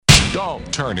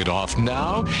Don't turn it off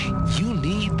now. You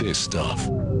need this stuff.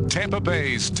 Tampa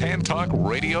Bay's Tan Talk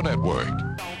Radio Network.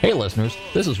 Hey listeners,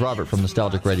 this is Robert from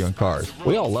Nostalgic Radio and Cars.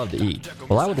 We all love to eat.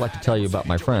 Well, I would like to tell you about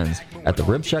my friends at the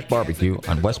Rib Shack Barbecue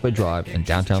on West Bay Drive in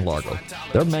downtown Largo.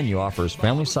 Their menu offers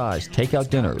family-sized takeout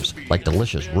dinners like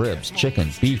delicious ribs, chicken,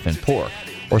 beef, and pork,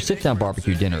 or sit-down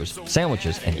barbecue dinners,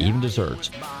 sandwiches, and even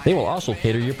desserts. They will also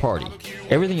cater your party.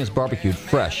 Everything is barbecued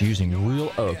fresh using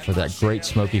real oak for that great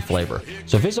smoky flavor.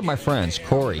 So visit my friends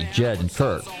Corey, Jed, and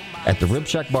Kurt at the Rib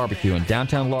Shack Barbecue in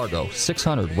downtown Largo,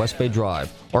 600 West Bay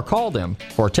Drive, or call them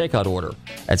for a takeout order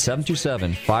at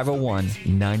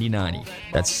 727-501-9090.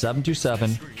 That's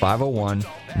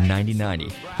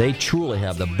 727-501-9090. They truly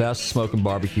have the best smoking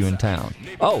barbecue in town.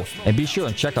 Oh, and be sure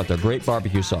and check out their great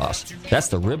barbecue sauce. That's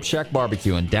the Rib Shack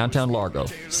Barbecue in downtown Largo,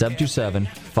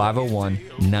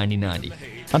 727-501-9090.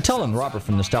 I'm telling Robert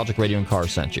from Nostalgic Radio and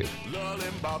Cars sent you.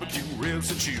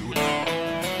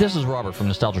 This is Robert from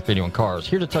Nostalgic Video and Cars,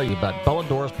 here to tell you about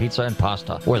Bellador's Pizza and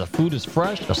Pasta, where the food is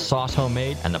fresh, the sauce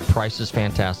homemade, and the price is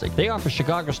fantastic. They offer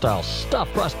Chicago-style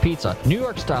stuffed crust pizza, New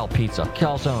York-style pizza,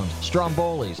 calzones,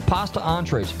 strombolis, pasta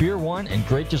entrees, beer, wine, and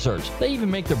great desserts. They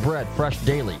even make their bread fresh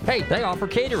daily. Hey, they offer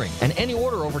catering, and any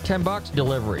order over $10,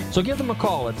 delivery. So give them a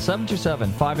call at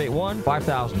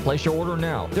 727-581-5000. Place your order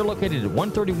now. They're located at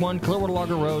 131 Clearwater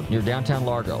Largo Road near downtown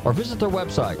Largo, or visit their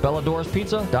website,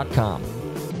 belladorspizza.com.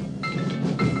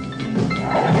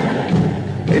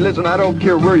 Hey, listen, I don't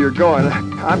care where you're going.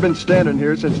 I've been standing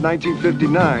here since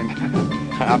 1959.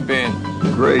 I've been.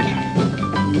 Great.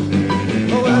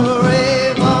 Well,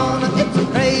 Raymond, it's a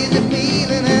crazy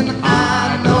feeling, and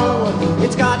I know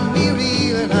it's got me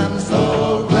reeling. I'm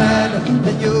so glad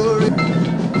that you're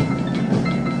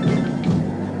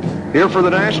Here for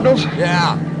the Nationals?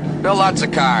 Yeah. Build lots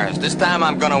of cars. This time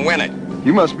I'm gonna win it.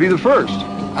 You must be the first.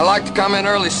 I like to come in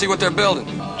early, see what they're building.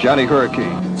 Johnny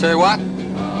Hurricane. Say what?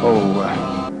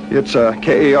 Oh, it's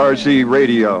KARZ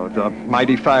radio, the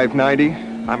Mighty 590.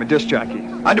 I'm a disc jockey.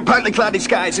 Under partly cloudy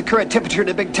skies, the current temperature in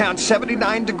the big town,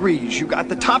 79 degrees. You got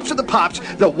the tops of the pops,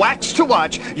 the wax to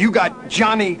watch. You got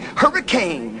Johnny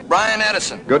Hurricane. Brian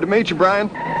Edison. Good to meet you, Brian.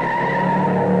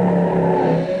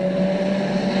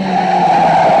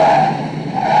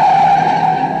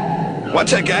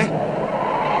 What's that guy?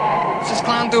 What's this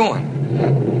clown doing?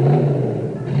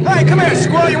 Hey, come here,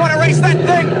 squirrel. You want to race that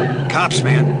thing? Cops,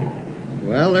 man.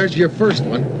 Well, there's your first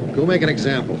one. Go make an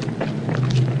example.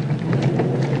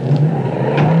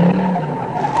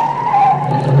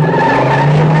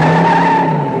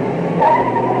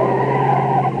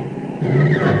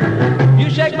 You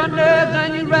shake my nerves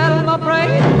and you rattle my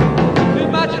brain. Too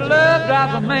much love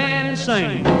drives a man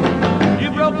insane.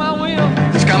 You broke my will.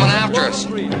 He's coming after us.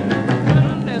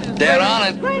 Dead on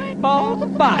it. Great balls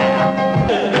of fire.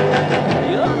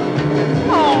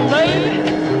 Come on, baby.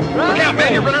 Look out,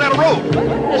 man. You're running out of road.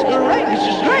 It's great. It's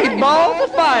just great balls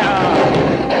of fire.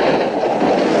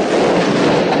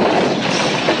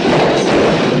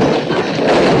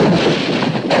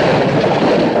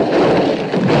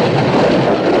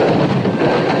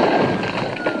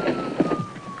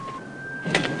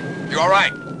 You all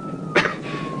right?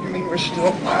 You mean we're still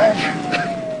alive?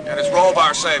 Yeah, this roll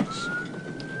bar saved us.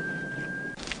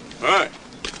 Hi.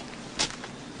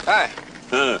 Hi.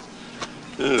 Yeah,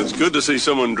 it's good to see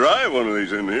someone drive one of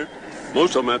these in here.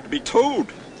 Most of them have to be towed.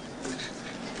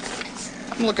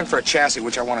 I'm looking for a chassis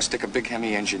which I want to stick a big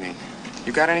Hemi engine in.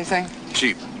 You got anything?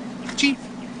 Cheap. Cheap.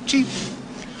 Cheap.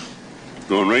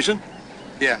 Going racing?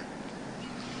 Yeah.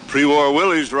 Pre-war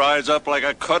Willys rides up like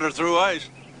a cutter through ice.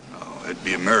 Oh, it'd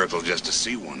be a miracle just to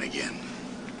see one again.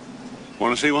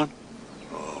 Want to see one?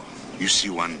 Oh, you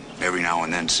see one every now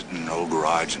and then sitting in an old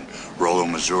garage in Rollo,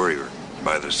 Missouri, or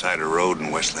by the side of the road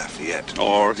in West Lafayette.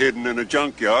 Or hidden in a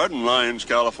junkyard in Lyons,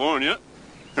 California.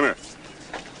 Come here.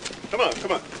 Come on,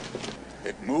 come on.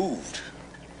 It moved.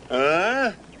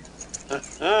 Huh?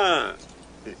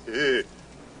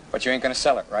 But you ain't gonna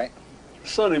sell it, right?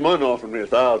 Sonny Munn offered me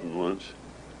 $1,000 once.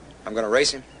 I'm gonna race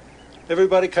him.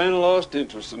 Everybody kind of lost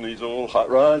interest in these old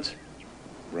hot rods.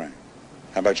 Right.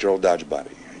 How about your old Dodge body?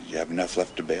 You have enough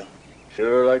left to bail?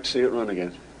 Sure like to see it run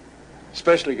again.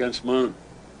 Especially against Munn.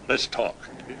 Let's talk.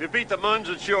 If you beat the Munns,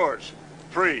 it's yours.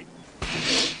 Free.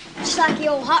 Just like the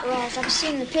old hot rods. I've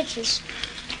seen the pictures.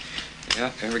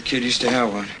 Yeah, every kid used to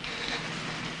have one.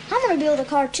 I'm gonna build a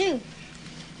car too.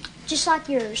 Just like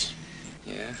yours.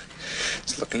 Yeah.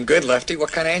 It's looking good, Lefty.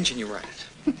 What kind of engine you running?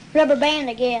 Rubber band,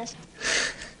 I guess.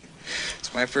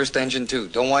 It's my first engine, too.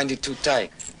 Don't wind it too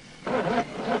tight.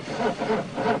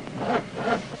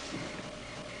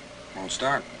 Won't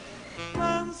start.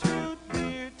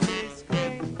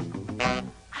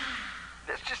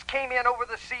 This just came in over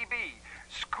the CB.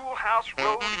 Schoolhouse House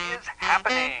Road is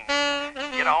happening.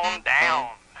 Get on down.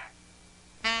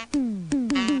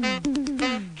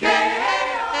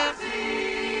 KRZ.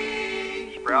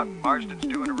 Sprout, Marsden's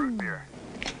doing a root beer.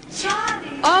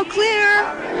 All clear.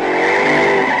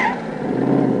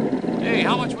 Hey,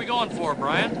 how much we going for,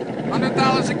 Brian?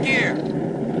 $100 a gear.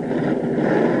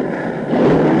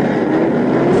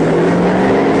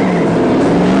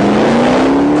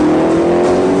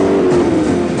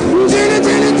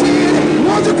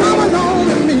 Won't you come along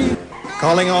with me?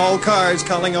 Calling all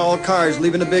cars,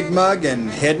 leaving a big mug and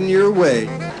heading your way.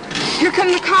 Here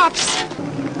come the cops.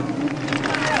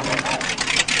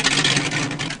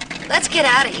 Let's get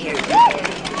out of here.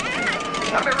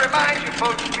 Let me remind you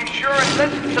folks to be sure and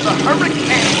listen to the Hurricane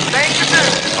Danger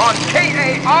News on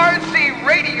KARZ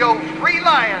Radio Free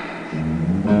Lion.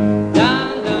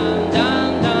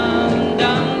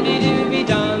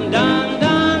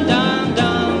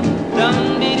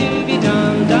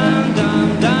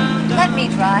 Let me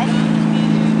drive.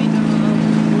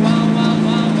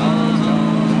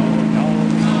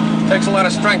 Takes a lot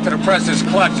of strength to press this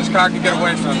clutch. This car can get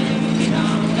away from you.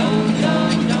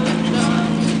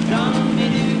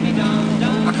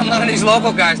 How come none of these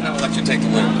local guys never let you take the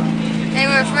wheel? They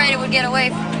were afraid it would get away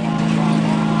from them.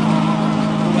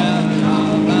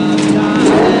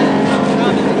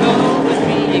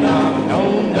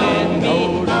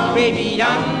 Baby,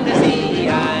 under sea,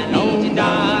 I need you,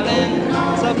 darling.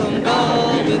 So come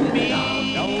go with me.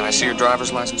 Can I see your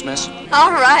driver's license, miss?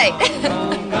 All right. So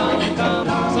come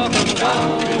go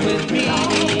with me.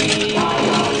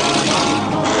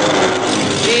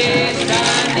 Yes, darling. Yes,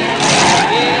 darling.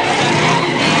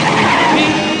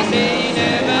 Please say you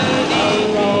never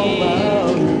leave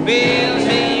me. Bill,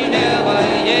 say you never.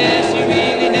 Yes, you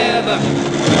really never.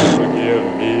 Give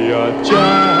me a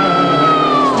chance.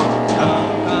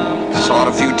 Sawed a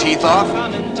few teeth off?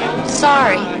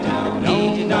 Sorry.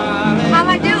 How am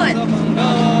I doing?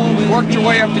 Worked your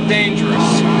way up to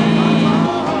dangerous.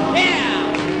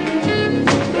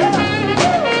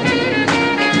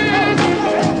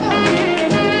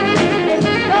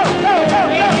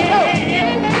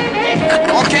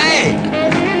 Okay.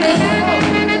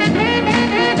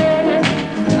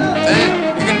 See,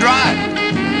 you can drive.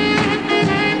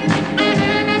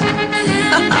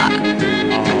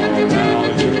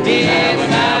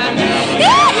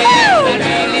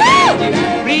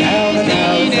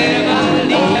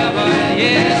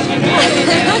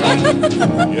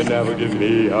 You never give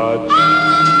me a chance.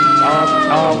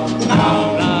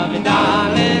 Loving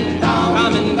darling,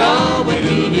 come and go with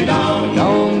me.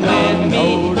 Don't let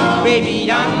me,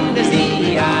 baby, under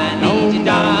sea. I need you,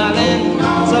 darling,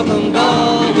 so come go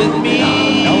with me.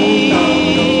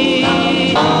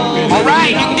 All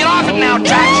right, you can get off it now,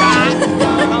 Cha-Cha.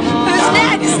 Who's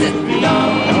next?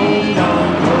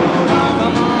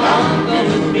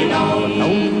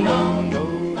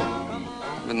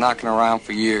 Been knocking around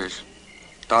for years.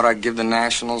 Thought I'd give the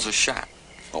Nationals a shot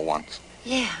for once.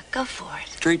 Yeah, go for it.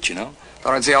 Treat, you know.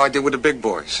 Thought I'd see how I did with the big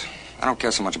boys. I don't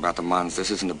care so much about the Muns. This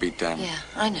isn't to beat them. Yeah,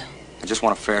 I know. I just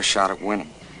want a fair shot at winning.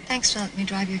 Thanks for letting me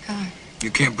drive your car.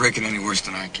 You can't break it any worse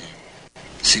than I can.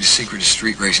 See, the secret of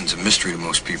street racing's a mystery to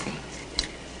most people.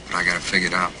 But I got it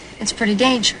figured out. It's pretty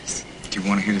dangerous. Do you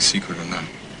want to hear the secret or not?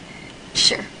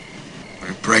 Sure. When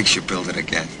it breaks, you build it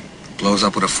again. Blows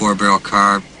up with a 4-barrel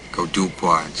carb, go dual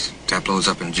quads. That blows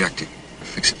up, inject it.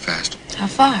 Fix it fast. How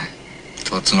far?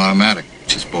 Till it's an automatic,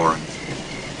 which is boring.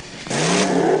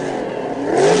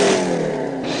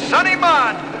 Sonny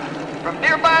Munn from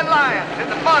nearby Lions in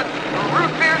the Munn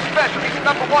root beer special. He's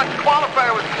the #1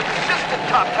 qualifier with consistent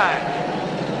top time.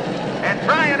 And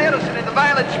Brian Edison in the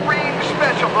Violet Spring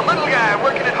special, the little guy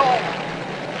working at home.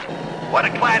 What a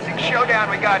classic showdown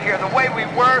we got here, the way we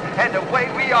were and the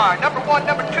way we are. #1,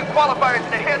 #2 qualifiers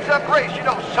in a heads-up race. You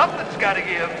know something's got to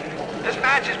give. This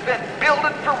match has been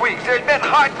building for weeks. There's been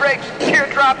heartbreaks,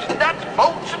 teardrops, nuts,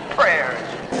 bolts, and prayers.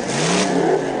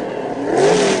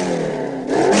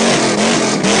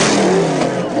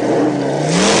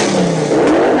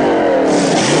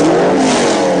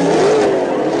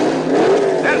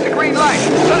 There's the green light.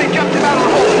 Sonny jumped him out of the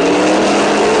hole.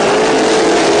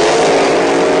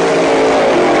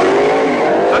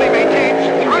 Sonny maintains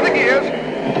through the gears.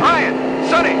 Brian,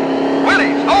 Sonny,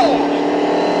 Willie's, holds.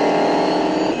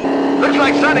 Looks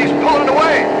like Sonny's pulling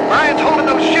away. Brian's holding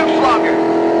those chutes longer.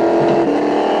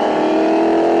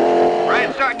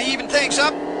 Brian's starting to even things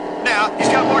up. Now, he's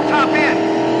got more top end.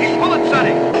 He's pulling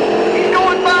Sonny. He's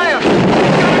going by him.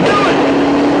 He's gonna do it.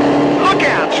 Look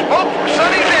out. Smoke from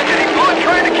Sonny's engine. He's pulling,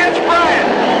 trying to catch Brian.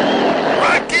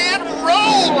 Rock and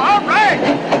roll. All right.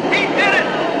 He did it.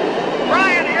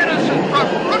 Brian Edison from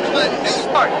Brooklyn, New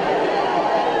York.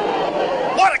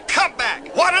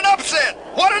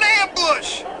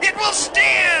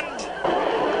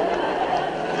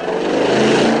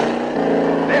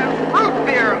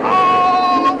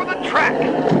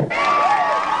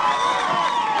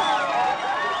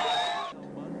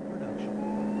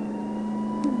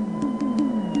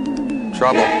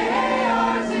 Trouble.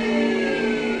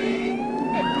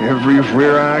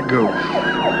 Everywhere I go.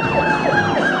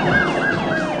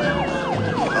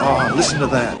 Oh, listen to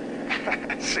that.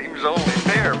 Seems only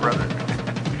fair, brother.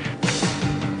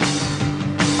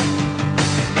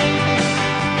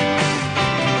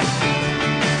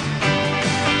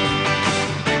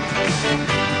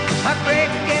 I'm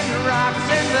breaking rocks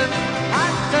in the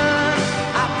hot sun.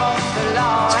 I fought the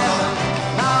law and the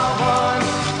law won.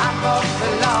 I fought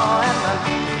the law and the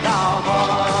law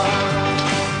won.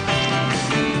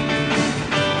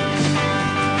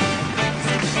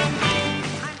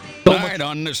 Tonight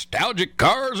on Nostalgic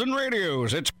Cars and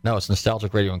Radios, it's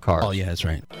Nostalgic Radio and Cars. Oh yeah, that's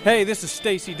right. Hey, this is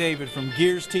Stacy David from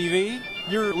Gears TV.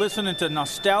 You're listening to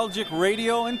Nostalgic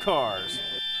Radio and Cars.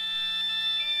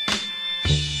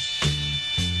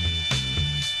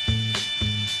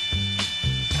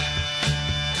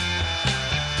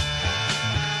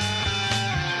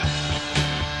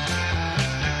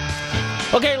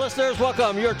 Okay, listeners,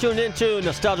 welcome. You're tuned into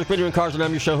Nostalgic Radio and Cars, and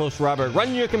I'm your show host, Robert.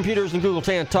 Run your computers and Google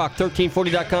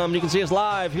TanTalk1340.com. You can see us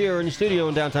live here in the studio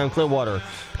in downtown Clearwater.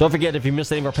 Don't forget, if you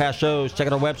missed any of our past shows, check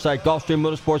out our website,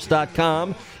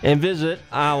 GulfstreamMotorsports.com, and visit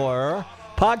our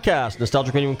podcast,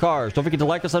 Nostalgic Radio and Cars. Don't forget to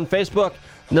like us on Facebook,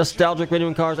 Nostalgic Radio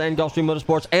and Cars, and Gulfstream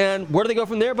Motorsports. And where do they go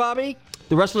from there, Bobby?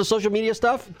 The rest of the social media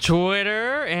stuff?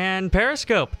 Twitter and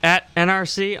Periscope at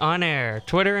NRC On Air.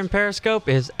 Twitter and Periscope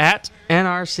is at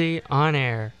NRC On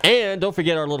Air. And don't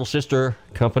forget our little sister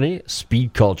company,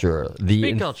 Speed Culture. The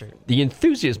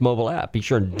enthusiast mobile app. Be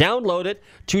sure and download it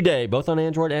today, both on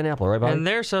Android and Apple, right, Bobby? And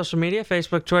their social media,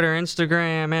 Facebook, Twitter,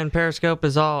 Instagram, and Periscope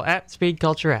is all at Speed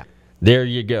Culture app. There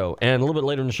you go. And a little bit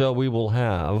later in the show, we will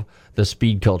have the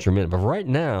Speed Culture Minute. But right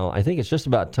now, I think it's just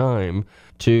about time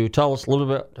to tell us a little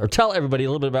bit, or tell everybody a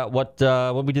little bit about what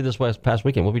we did this past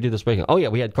weekend. What we did this weekend. Oh yeah,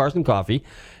 we had Cars and Coffee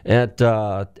at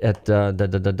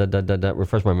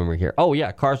refresh my memory here. Oh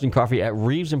yeah, Cars and Coffee at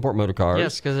Reeves Import Motor Cars.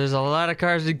 Yes, because there's a lot of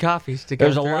cars and coffees to go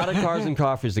There's through. a lot of cars and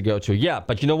coffees to go to. Yeah,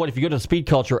 but you know what? If you go to the Speed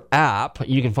Culture app,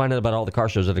 you can find out about all the car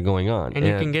shows that are going on. And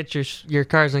you can get your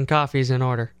cars and coffees in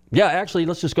order. Yeah, actually,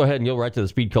 let's just go ahead and go right to the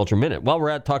Speed Culture Minute. While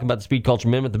we're talking about the Speed Culture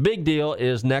Minute, the big deal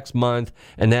is next month,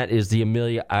 and that is the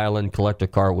Amelia Island Collector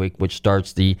Car Week, which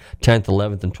starts the 10th,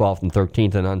 11th, and 12th, and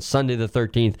 13th. And on Sunday the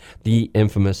 13th, the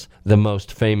infamous, the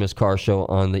most famous car show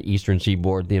on the Eastern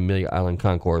Seaboard, the Amelia Island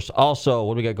Concourse. Also,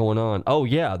 what do we got going on? Oh,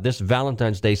 yeah, this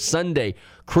Valentine's Day, Sunday,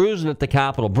 cruising at the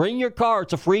Capitol. Bring your car.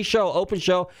 It's a free show, open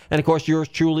show. And, of course, yours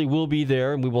truly will be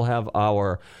there. And we will have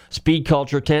our Speed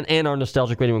Culture tent and our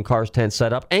Nostalgic Radio and Cars tent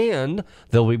set up. And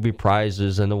there will be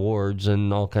prizes and awards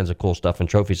and all kinds of cool stuff and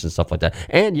trophies and stuff like that.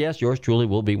 And, yes, yours truly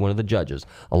will be one of the judges,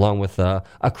 along with a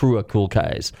crew of cool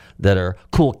guys that are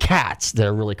cool cats that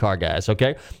are really car guys,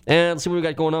 okay? And let's see what we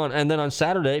got going on. And then on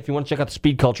Saturday, if you want to check out the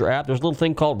Speed Culture app, there's a little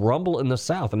thing called Rumble in the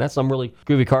South. And that's some really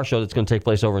groovy car show that's going to take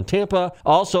place over in Tampa.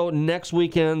 Also, next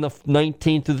weekend, the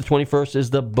 19th through the 21st,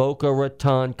 is the Boca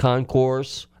Raton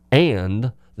Concourse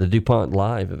and the DuPont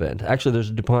Live event. Actually, there's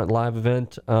a DuPont Live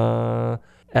event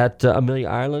at Amelia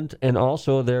Island, and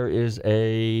also there is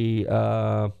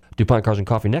a DuPont Cars and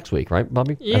Coffee next week, right,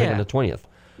 Bobby? Yeah. I think on the 20th.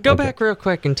 Go back real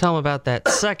quick and tell them about that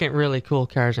second really cool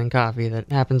Cars and Coffee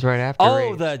that happens right after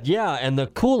Reeves. And the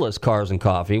coolest Cars and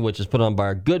Coffee, which is put on by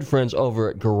our good friends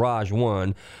over at Garage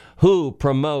One, who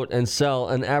promote and sell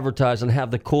and advertise and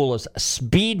have the coolest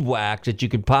speed wax that you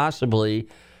could possibly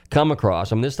come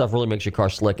across. I mean, this stuff really makes your car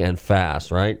slick and fast,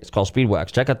 right? It's called Speed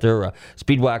Wax. Check out their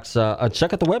Speed Wax. Check out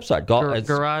the website.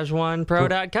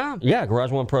 GarageOnePro.com. Yeah,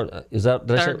 Garage One Pro. Is that?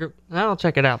 Did I say? I'll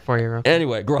check it out for you. Real quick.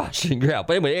 Anyway, Garage. Yeah.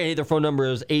 But anyway, hey, their phone number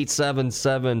is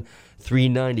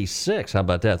 877-396. How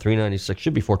about that? 396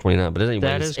 should be 429, but anyway,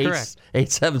 that is correct.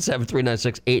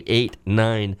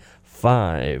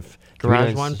 877-396-8895.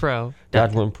 Garage One Pro.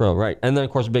 Garage One Pro, right. And then,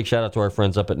 of course, a big shout out to our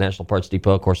friends up at National Parts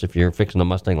Depot. Of course, if you're fixing a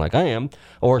Mustang like I am,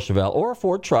 or a Chevelle, or a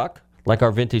Ford truck, like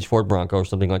our vintage Ford Bronco or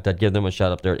something like that, give them a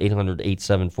shout up there at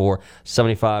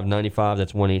 800-874-7595.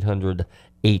 That's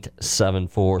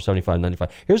 1-800-874-7595.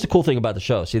 Here's the cool thing about the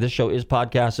show. See, this show is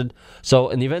podcasted. So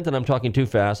in the event that I'm talking too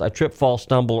fast, I trip, fall,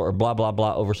 stumble, or blah, blah,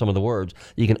 blah over some of the words,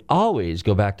 you can always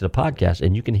go back to the podcast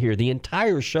and you can hear the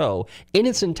entire show in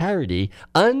its entirety,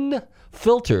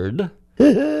 unfiltered.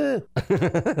 And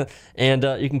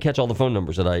you can catch all the phone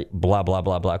numbers that I blah, blah,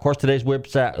 blah, blah. Of course, today's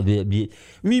there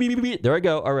I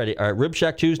go already. All right, Rib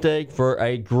Shack Tuesday for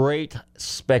a great,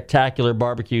 spectacular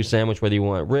barbecue sandwich, whether you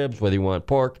want ribs, whether you want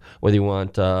pork, whether you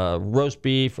want roast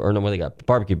beef, or no, what they got?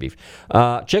 Barbecue beef.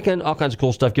 Chicken, all kinds of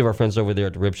cool stuff. Give our friends over there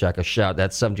at the Rib Shack a shout.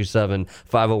 That's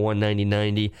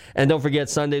 727-501-9090. And don't forget,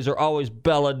 Sundays are always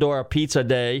Belladora Pizza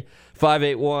Day.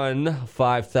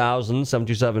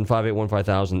 727-581-5000,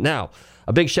 727-581-5000. Now,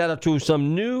 a big shout-out to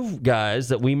some new guys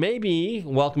that we may be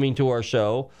welcoming to our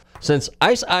show, since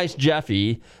Ice Ice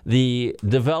Jeffy, the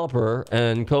developer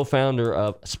and co-founder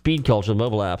of Speed Culture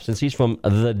mobile app, since he's from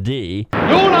the D. Do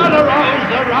not arouse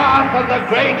the wrath of the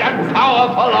great and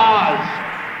powerful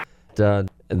Oz.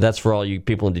 That's for all you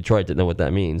people in Detroit that know what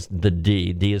that means. The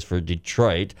D. D is for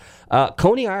Detroit.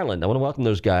 Coney Island. I want to welcome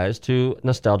those guys to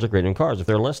Nostalgic Radio and Cars, if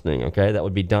they're listening, okay? That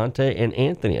would be Dante and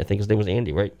Anthony. I think his name was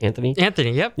Andy, right? Anthony?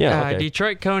 Anthony, yep. Yeah, okay.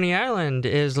 Detroit Coney Island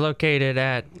is located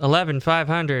at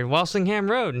 11500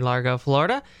 Walsingham Road in Largo,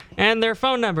 Florida. And their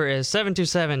phone number is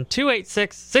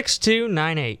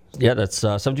 727-286-6298. Yeah, that's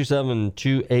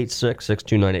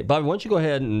 727-286-6298. Bobby, why don't you go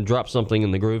ahead and drop something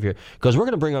in the groove here? Because we're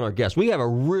going to bring on our guest. We have a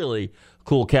really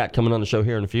cool cat coming on the show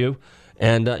here in a few.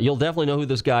 And you'll definitely know who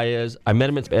this guy is. I met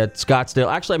him at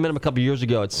Scottsdale. Actually, I met him a couple years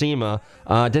ago at SEMA.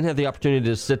 Didn't have the opportunity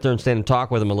to sit there and stand and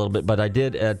talk with him a little bit, but I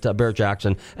did at Barrett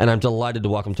Jackson, and I'm delighted to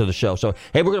welcome him to the show. So,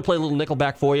 hey, we're going to play a little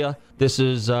Nickelback for you. This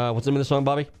is, what's the name of the song,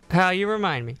 Bobby? How You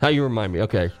Remind Me. How You Remind Me,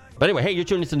 okay. But anyway, hey, you're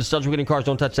tuning into Nostalgic Radio and Cars.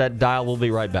 Don't touch that dial. We'll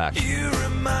be right back.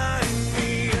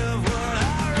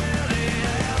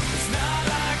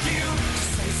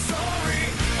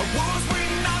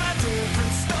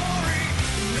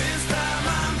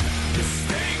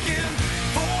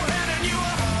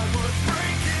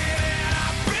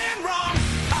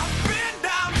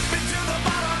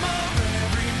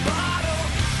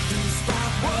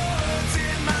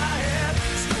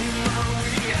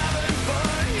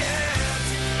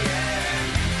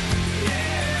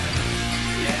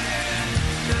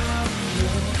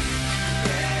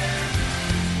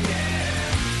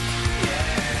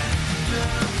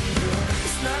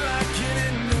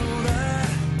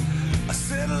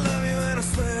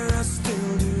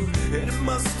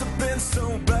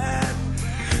 So bad,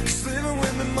 'cause living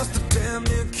with me must have damn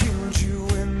near killed you.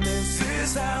 And this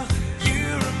is how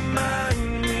you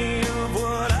remind me of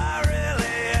what I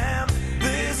really am.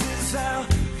 This is how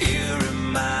you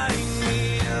remind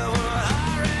me of what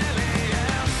I really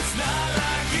am. It's not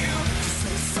like you to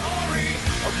say sorry.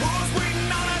 I was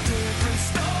waiting on a different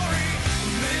story.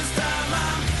 This time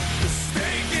I'm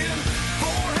mistaken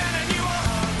for handing you a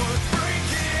heart worth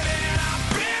breaking. And I've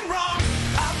been wrong,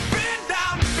 I've been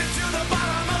down, been to the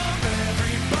bottom of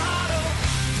every bottle.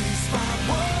 These five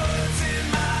words in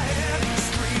my head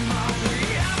scream out, we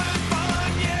haven't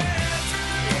fun yet.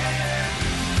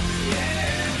 Yeah,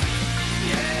 yeah,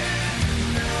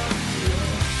 yeah, no,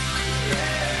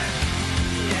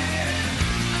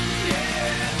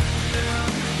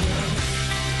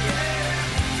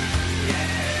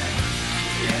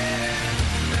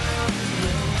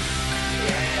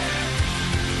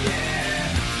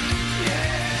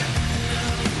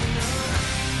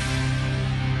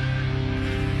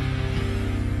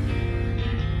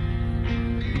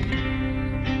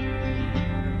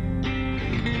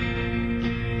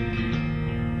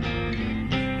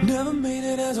 never made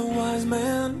it as a wise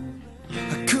man.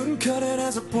 I couldn't cut it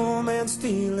as a poor man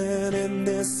stealing. And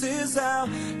this is how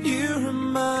you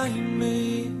remind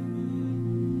me.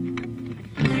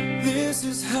 This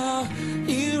is how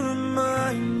you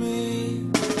remind me.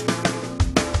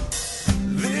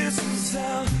 This is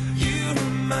how you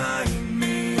remind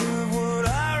me of what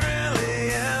I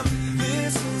really am.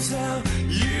 This is how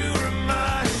you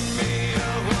remind me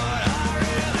of what I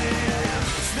really am.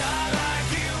 It's not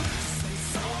like you say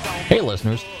sorry. Hey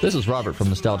listeners, this is Robert from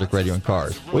Nostalgic Radio and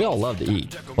Cars. We all love to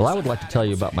eat. Well, I would like to tell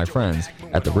you about my friends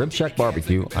at the Rib Shack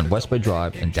Barbecue on West Bay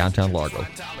Drive in downtown Largo.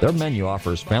 Their menu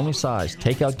offers family-sized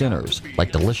takeout dinners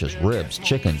like delicious ribs,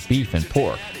 chicken, beef, and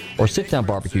pork, or sit-down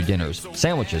barbecue dinners,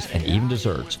 sandwiches, and even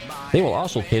desserts. They will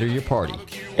also cater your party.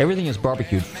 Everything is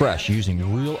barbecued fresh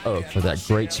using real oak for that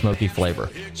great smoky flavor.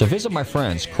 So visit my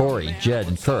friends Corey, Jed,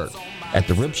 and Kurt at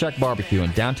the Rib Shack Barbecue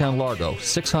in downtown Largo,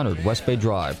 600 West Bay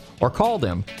Drive, or call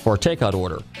them for a takeout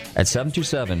order at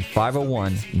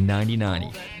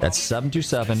 727-501-9090. That's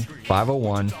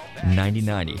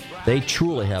 727-501-9090. They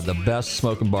truly have the best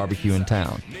smoking barbecue in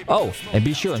town. Oh, and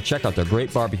be sure and check out their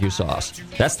great barbecue sauce.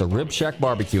 That's the Rib Shack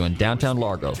Barbecue in downtown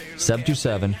Largo,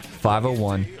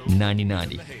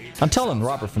 727-501-9090. I'm telling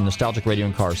Robert from Nostalgic Radio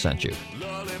and Cars sent you.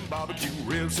 Barbecue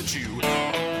ribs at you.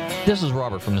 This is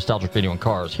Robert from Nostalgic Radio and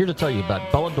Cars, here to tell you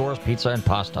about Bellador's Pizza and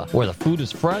Pasta, where the food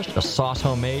is fresh, the sauce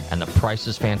homemade, and the price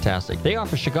is fantastic. They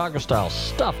offer Chicago-style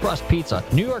stuffed crust pizza,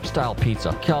 New York-style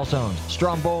pizza, calzones,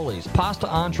 strombolis, pasta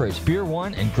entrees, beer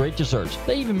wine, and great desserts.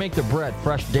 They even make their bread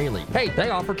fresh daily. Hey, they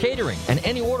offer catering, and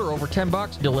any order over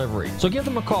 $10, delivery. So give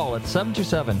them a call at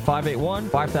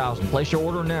 727-581-5000. Place your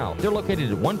order now. They're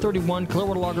located at 131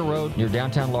 Clearwater Largo Road near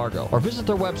downtown Largo, or visit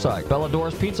their website,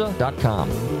 belladorspizza.com.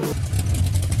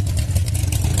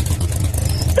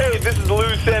 Hey, this is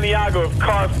Lou Santiago of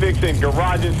Car Fix and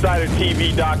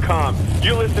GarageInsiderTV.com.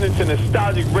 You're listening to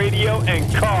Nostalgic Radio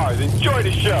and Cars. Enjoy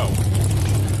the show.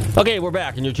 Okay, we're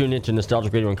back, and you're tuned into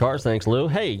Nostalgic Radio and Cars. Thanks, Lou.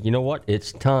 Hey, you know what?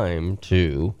 It's time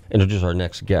to introduce our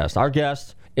next guest. Our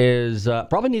guest is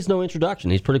probably needs no introduction.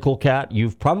 He's a pretty cool cat.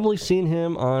 You've probably seen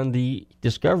him on the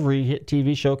Discovery hit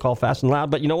TV show called Fast and Loud.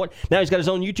 But you know what? Now he's got his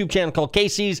own YouTube channel called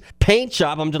Casey's Paint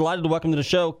Shop. I'm delighted to welcome to the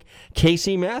show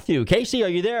Casey Mathieu. Casey, are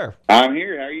you there? I'm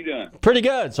here. How are you doing? Pretty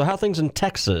good. So how are things in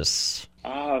Texas?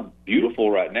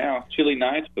 Beautiful right now. Chilly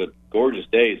nights, but gorgeous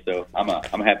days. So I'm a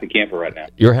happy camper right now.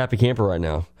 You're a happy camper right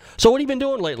now. So what have you been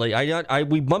doing lately?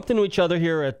 We bumped into each other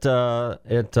here at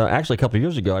actually a couple of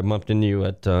years ago. I bumped into you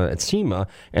at SEMA,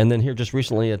 and then here just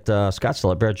recently at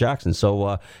Scottsdale at Barrett-Jackson.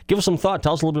 So give us some thought.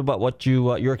 Tell us a little bit about what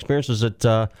your experiences at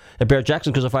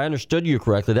Barrett-Jackson. Because if I understood you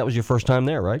correctly, that was your first time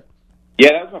there, right?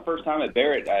 Yeah, that was my first time at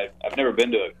Barrett. I've never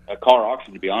been to a car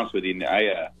auction, to be honest with you. And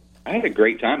I had a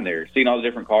great time there, seeing all the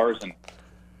different cars and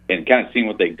kind of seeing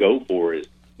what they go for is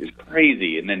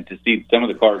crazy. And then to see some of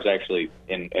the cars actually,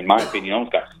 in my opinion,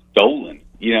 almost got stolen.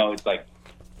 You know, it's like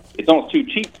it's almost too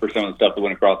cheap for some of the stuff that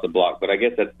went across the block. But I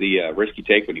guess that's the risk you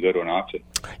take when you go to an auction.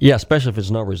 Yeah, especially if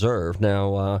it's no reserve.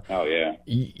 Now, oh yeah,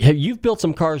 you've built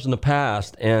some cars in the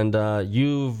past, and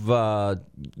you've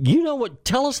you know what?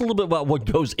 Tell us a little bit about what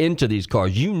goes into these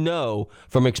cars. You know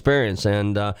from experience,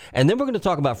 and then we're going to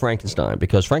talk about Frankenstein,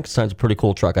 because Frankenstein's a pretty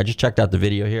cool truck. I just checked out the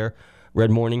video here,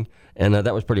 Red Morning, and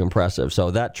that was pretty impressive.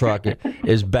 So that truck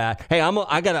is back. Hey,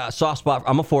 I got a soft spot.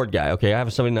 I'm a Ford guy, okay? I have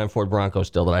a 79 Ford Bronco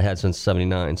still that I had since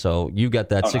 79. So you got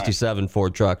that 67 nice.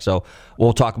 Ford truck. So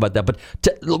we'll talk about that. But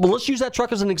let's use that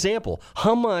truck as an example.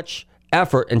 How much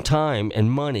effort and time and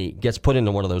money gets put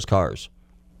into one of those cars?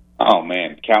 Oh,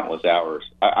 man, countless hours.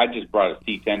 I just brought a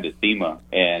C10 to SEMA,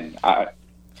 and I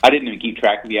didn't even keep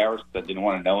track of the hours because I didn't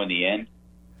want to know in the end.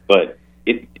 But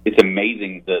it's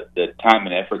amazing the time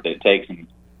and effort that it takes, and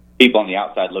people on the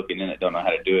outside looking in that don't know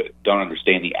how to do it don't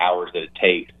understand the hours that it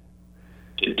takes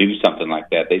to do something like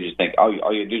that. They just think, all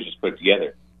you do is just put it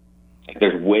together. Like,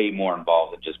 there's way more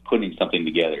involved than just putting something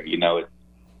together. You know,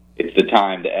 it's the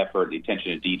time, the effort, the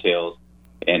attention to details,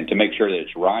 and to make sure that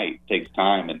it's right takes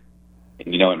time. And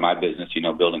you know, in my business, you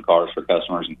know, building cars for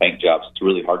customers and paint jobs, it's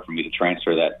really hard for me to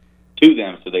transfer that to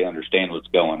them so they understand what's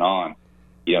going on.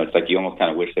 You know, it's like you almost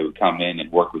kind of wish they would come in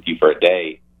and work with you for a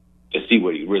day to see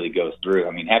what he really goes through.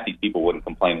 I mean, half these people wouldn't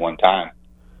complain one time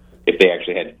if they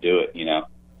actually had to do it, you know.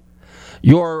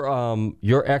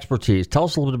 Your expertise, tell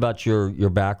us a little bit about your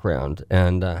background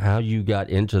and how you got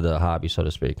into the hobby, so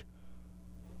to speak.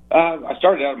 I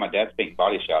started out at my dad's paint and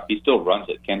body shop. He still runs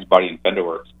it, Ken's Body and Fender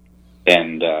Works,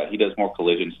 and he does more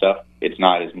collision stuff. It's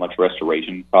not as much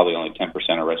restoration, probably only 10%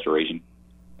 of restoration.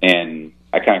 And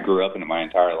I kind of grew up in it my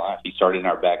entire life. He started in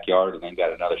our backyard and then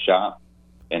got another shop.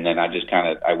 And then I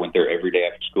went there every day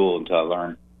after school until I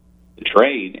learned the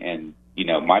trade. And, you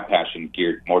know, my passion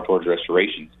geared more towards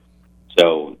restorations.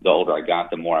 So the older I got,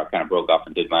 the more I kind of broke off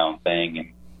and did my own thing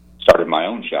and started my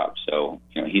own shop. So,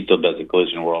 you know, he still does the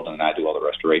collision world and I do all the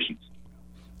restorations.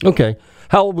 Okay.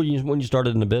 How old were you when you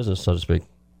started in the business, so to speak?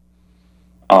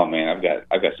 Oh, man, I've got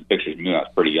some pictures of me when I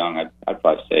was pretty young. I'd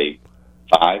probably say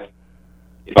 5.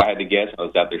 If I had to guess, I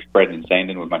was out there spreading and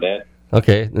sanding with my dad.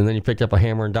 Okay, and then you picked up a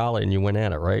hammer and dolly and you went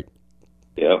at it, right?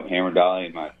 Yep, hammer and dolly,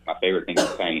 and my favorite thing is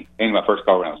paint. Painted my first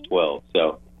car when I was 12,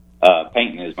 so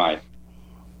painting is my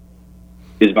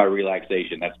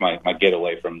relaxation. That's my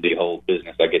getaway from the whole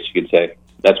business, I guess you could say.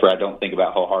 That's where I don't think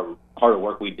about how hard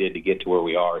work we did to get to where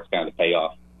we are. It's kind of the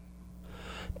payoff.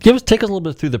 Take us a little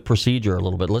bit through the procedure a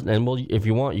little bit, and if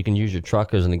you want, you can use your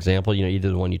truck as an example. You know,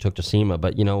 either the one you took to SEMA,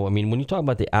 but you know, I mean, when you talk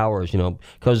about the hours, you know,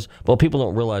 because what people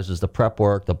don't realize is the prep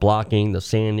work, the blocking, the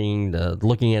sanding, the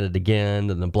looking at it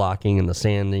again, and the blocking and the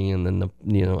sanding, and then the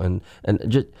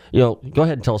and just go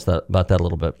ahead and tell us about that a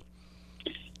little bit.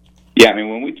 Yeah, I mean,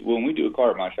 when we do a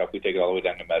car at my shop, we take it all the way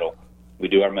down to metal. We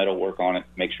do our metal work on it,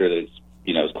 make sure that it's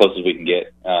as close as we can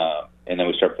get, and then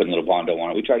we start putting a little Bondo on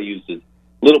it. We try to use as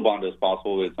little Bondo as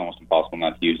possible, but it's almost impossible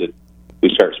not to use it. We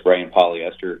start spraying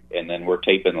polyester, and then we're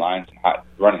taping lines and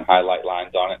running highlight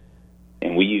lines on it.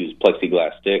 And we use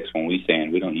plexiglass sticks when we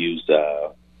sand. We don't use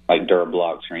like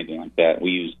Durablocks or anything like that.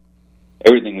 We use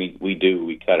everything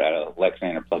we cut out of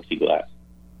Lexan or plexiglass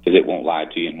because it won't lie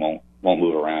to you and won't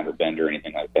move around or bend or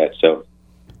anything like that. So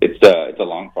it's a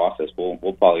long process. We'll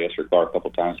polyester your car a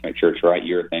couple times to make sure it's right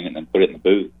urethane and then put it in the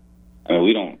booth. I mean,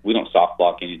 we don't soft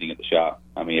block anything at the shop.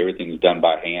 I mean, everything's done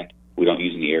by hand. We don't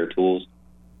use any air tools.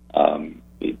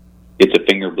 It's a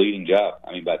finger bleeding job.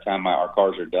 I mean, by the time our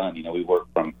cars are done,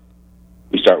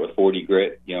 we start with 40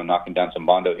 grit, knocking down some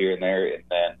Bondo here and there, and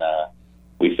then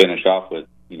we finish off with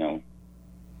 3,000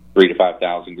 to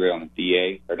 5,000 grit on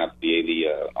the PA, or not the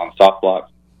PA, on the soft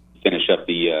block. Finish up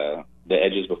the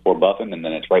edges before buffing, and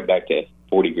then it's right back to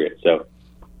 40 grit. So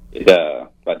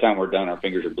by the time we're done, our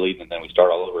fingers are bleeding, and then we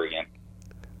start all over again.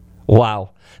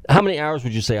 Wow. How many hours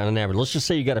would you say on an average? Let's just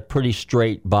say you got a pretty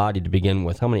straight body to begin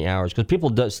with. How many hours? Because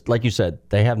people, like you said,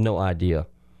 they have no idea.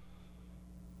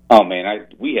 Oh, man,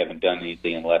 we haven't done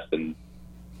anything in less than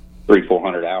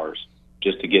 300-400 hours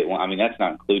just to get one. I mean, that's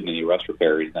not including any rust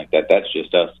repair or anything like that. That's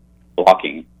just us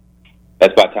blocking.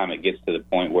 That's by the time it gets to the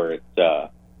point where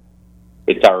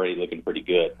it's already looking pretty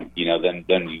good.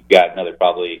 Then you've got another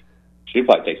probably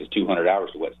takes us 200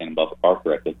 hours to wet sand and buff a car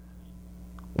correctly.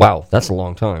 Wow, that's a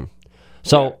long time.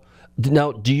 So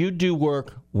now, do you do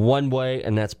work one way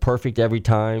and that's perfect every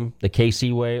time, the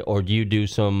KC way, or do you do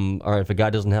if a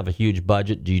guy doesn't have a huge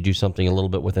budget, do you do something a little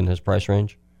bit within his price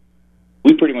range?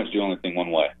 We pretty much do only thing one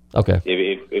way. Okay.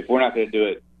 If we're not going to do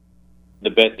it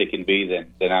the best it can be,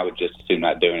 then I would just assume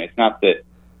not doing it. It's not that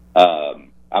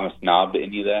I'm a snob to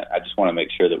any of that. I just want to make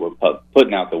sure that we're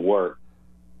putting out the work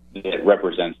that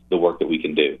represents the work that we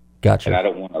can do. Gotcha. And I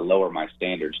don't want to lower my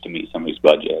standards to meet somebody's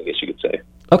budget, I guess you could say.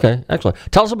 Okay, excellent.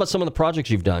 Tell us about some of the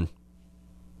projects you've done.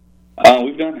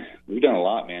 We've done a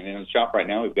lot, man. In the shop right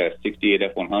now, we've got a 68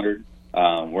 F100.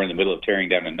 We're in the middle of tearing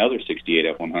down another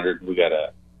 68 F100. We've got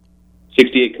a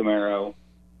 68 Camaro,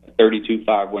 a 32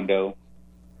 5-window,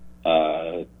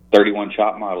 31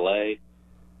 Chop Model A,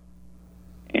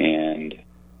 and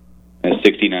a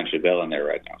 69 Chevelle in there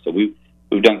right now. So we've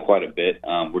done quite a bit.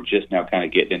 We're just now kind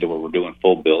of getting into where we're doing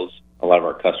full builds. A lot of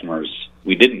our customers,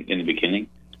 we didn't in the beginning.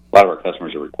 A lot of our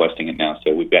customers are requesting it now,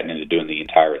 so we've gotten into doing the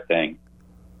entire thing,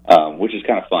 which is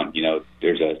kind of fun.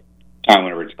 There's a time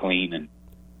whenever it's clean and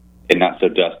not so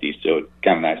dusty, so it's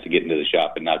kind of nice to get into the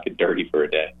shop and not get dirty for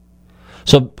a day.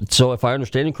 So if I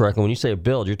understand you correctly, when you say a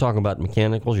build, you're talking about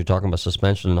mechanicals, you're talking about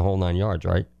suspension and the whole 9 yards,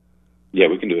 right? Yeah,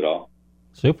 we can do it all.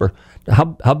 Super.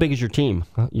 How big is your team?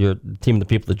 Your team of the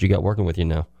people that you got working with you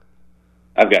now?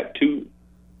 I've got two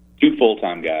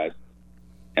full-time guys,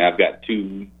 and I've got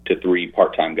 2 to 3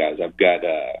 part-time guys. I've got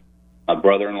my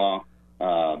brother-in-law,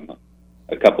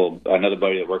 another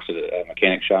buddy that works at a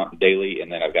mechanic shop daily,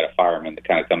 and then I've got a fireman that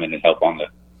kind of come in and help on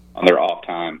their off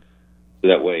time. So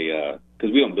that way,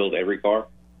 because we don't build every car,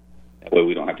 that way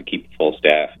we don't have to keep a full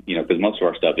staff. Because most of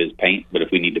our stuff is paint, but if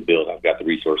we need to build, I've got the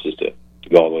resources to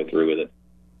go all the way through with it.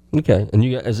 Okay,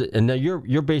 and now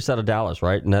you're based out of Dallas,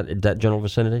 right? In that general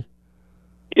vicinity?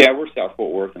 Yeah, we're South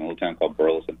Fort Worth in a little town called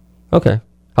Burleson. Okay.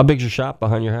 How big's your shop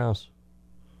behind your house?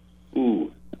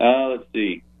 Ooh, let's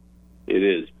see. It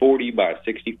is 40 by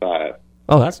 65.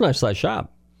 Oh, that's a nice size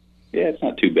shop. Yeah, it's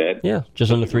not too bad. Yeah,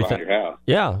 just under 3,000.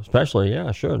 Yeah, especially.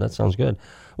 Yeah, sure. That sounds good.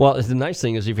 Well, the nice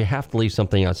thing is if you have to leave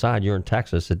something outside, you're in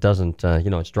Texas. It doesn't,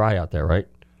 it's dry out there, right?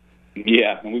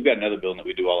 Yeah, and we've got another building that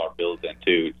we do all our builds in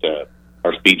too. It's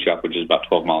our speed shop, which is about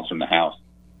 12 miles from the house,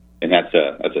 and that's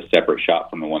a separate shop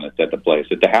from the one that's at the place.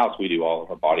 At the house, we do all of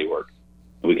our body work.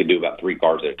 We can do about 3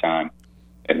 cars at a time,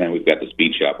 and then we've got the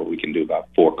speed shop where we can do about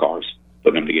 4 cars,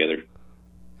 putting them together.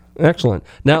 Excellent.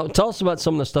 Now, tell us about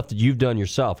some of the stuff that you've done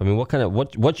yourself. I mean,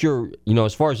 what's your,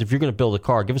 as far as if you're going to build a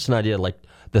car, give us an idea, like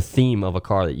the theme of a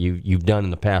car that you've done in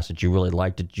the past that you really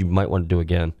liked that you might want to do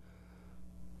again.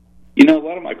 A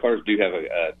lot of my cars do have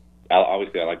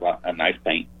obviously I like a nice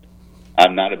paint.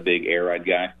 I'm not a big air ride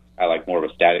guy. I like more of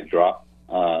a static drop.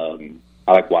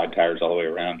 I like wide tires all the way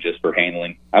around just for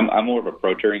handling. I'm more of a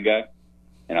pro touring guy,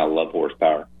 and I love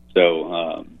horsepower.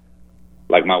 So,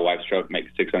 like my wife's truck makes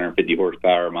 650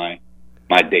 horsepower. My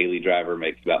daily driver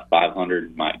makes about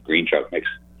 500. My green truck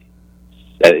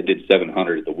it did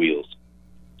 700 at the wheels.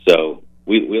 So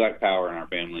we like power in our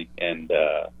family, and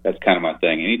that's kind of my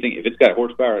thing. Anything if it's got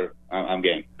horsepower, I'm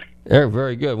game.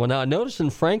 Very good. Well, now I noticed in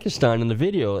Frankenstein in the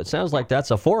video, it sounds like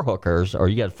that's a 4-hooker, or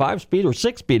you got 5-speed or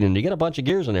 6-speed, and you get a bunch of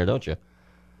gears in there, don't you?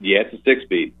 Yeah, it's a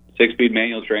 6-speed. 6-speed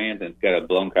manual trans, and it's got a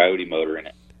blown Coyote motor in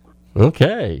it.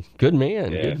 Okay, good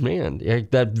man, Yeah. good man. Yeah,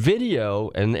 that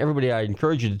video, and everybody, I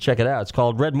encourage you to check it out. It's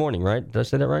called Red Morning, right? Did I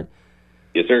say that right?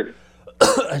 Yes, sir.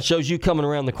 It shows you coming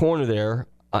around the corner there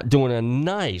doing a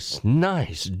nice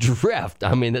drift.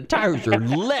 I mean, the tires are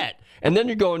lit. And then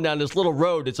you're going down this little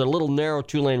road. It's a little narrow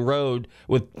 2-lane road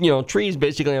with, trees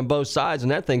basically on both sides,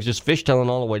 and that thing's just fishtailing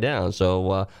all the way down.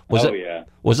 So was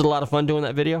it a lot of fun doing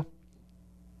that video?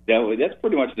 Yeah, that's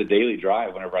pretty much the daily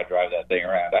drive whenever I drive that thing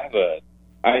around.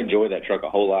 I enjoy that truck a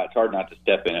whole lot. It's hard not to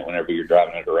step in it whenever you're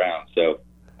driving it around. So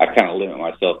I kind of limit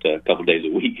myself to a couple days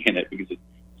a week in it because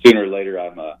sooner or later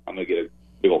I'm going to get a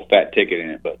big old fat ticket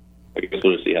in it. But I guess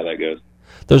we'll just see how that goes.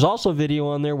 There's also video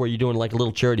on there where you're doing like a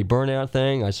little charity burnout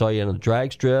thing. I saw you on a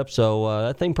drag strip. So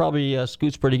that thing probably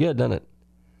scoots pretty good, doesn't it?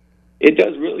 It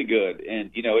does really good. And,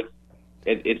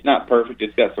 it's not perfect.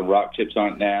 It's got some rock chips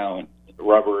on it now and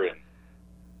rubber and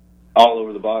all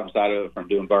over the bottom side of it from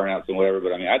doing burnouts and whatever.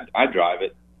 But, I mean, I drive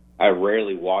it. I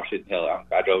rarely wash it. Hell,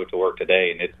 I drove it to work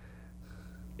today, and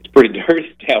it's pretty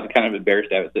dirty. I was kind of embarrassed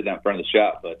to have it sit down in front of the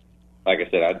shop. But, like I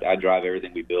said, I drive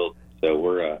everything we build. So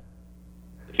we're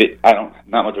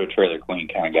not much of a trailer clean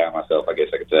kind of guy myself, I guess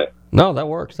I could say. No, that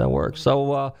works.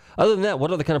 So other than that,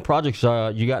 what other kind of projects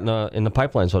you got in the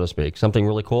pipeline, so to speak? Something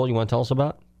really cool you want to tell us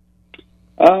about?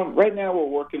 Right now we're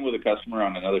working with a customer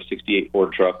on another 68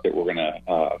 Ford truck that we're going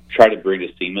to try to bring to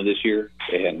SEMA this year,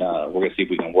 and we're going to see if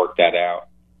we can work that out,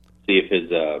 see if his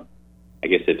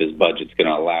budget's going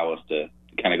to allow us to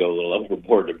kind of go a little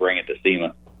overboard to bring it to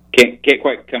SEMA. Can't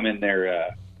quite come in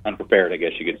there unprepared, I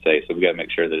guess you could say, so we got to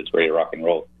make sure that it's ready to rock and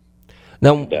roll.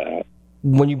 Now,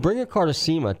 when you bring a car to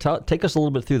SEMA, take us a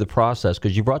little bit through the process,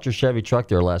 because you brought your Chevy truck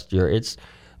there last year.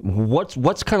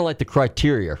 What's kind of like the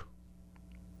criteria?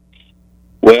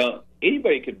 Well,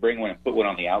 anybody could bring one and put one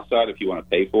on the outside if you want to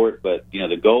pay for it, but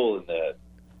the goal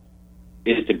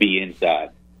is to be inside.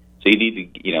 So you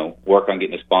need to work on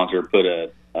getting a sponsor, put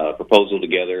a proposal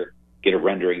together, get a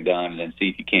rendering done, and then see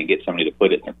if you can't get somebody to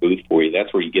put it in their booth for you.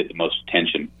 That's where you get the most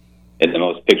attention and the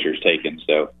most pictures taken.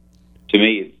 So to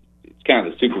me, it's kind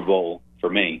of the Super Bowl for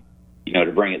me,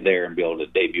 to bring it there and be able to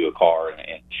debut a car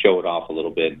and show it off a little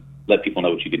bit, let people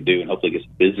know what you can do, and hopefully get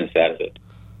some business out of it.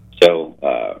 So,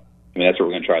 that's what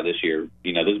we're going to try this year.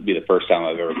 This would be the first time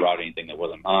I've ever brought anything that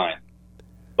wasn't mine.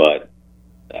 But,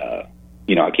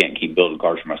 I can't keep building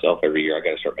cars for myself every year. I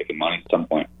got to start making money at some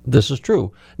point. This is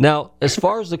true. Now, as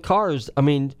far as the cars,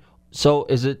 so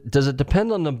does it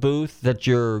depend on the booth that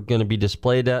you're going to be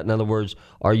displayed at? In other words,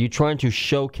 are you trying to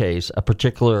showcase a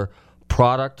particular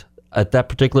product at that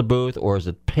particular booth, or is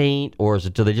it paint, or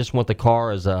do they just want the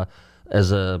car as a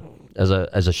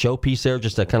showpiece there,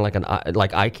 just kind of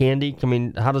like eye candy?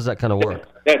 How does that kind of work?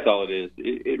 That's all it is.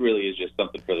 It really is just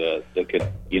something for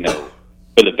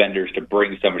for the vendors to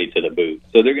bring somebody to the booth.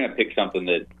 So they're going to pick something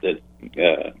that's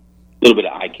a little bit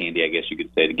of eye candy, I guess you could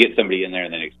say, to get somebody in there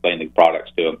and then explain the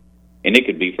products to them. And it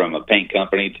could be from a paint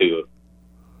company to,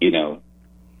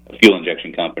 a fuel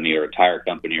injection company or a tire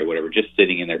company or whatever, just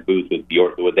sitting in their booth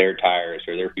with their tires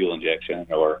or their fuel injection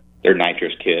or their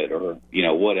nitrous kit or,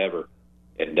 whatever.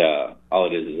 And all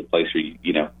it is a place where,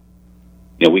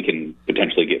 we can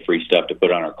potentially get free stuff to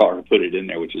put on our car and put it in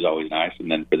there, which is always nice,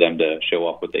 and then for them to show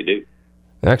off what they do.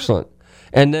 Excellent.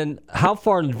 And then how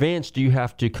far in advance do you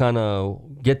have to kind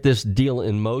of get this deal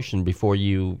in motion before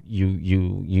you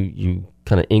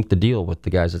kind of ink the deal with the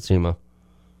guys at SEMA?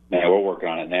 Man, we're working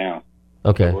on it now.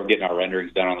 Okay. So we're getting our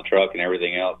renderings done on the truck and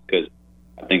everything else because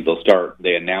I think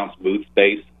they announce booth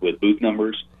space with booth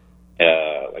numbers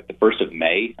like the 1st of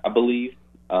May, I believe.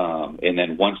 And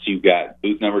then once you've got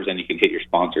booth numbers, then you can hit your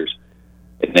sponsors.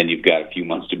 And then you've got a few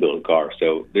months to build a car.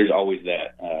 So there's always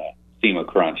that SEMA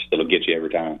crunch that'll get you every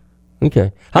time.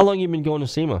 Okay. How long have you been going to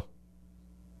SEMA?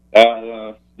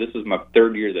 This is my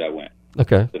 3rd year that I went.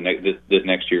 Okay. This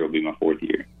next year will be my 4th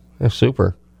year. That's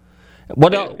super.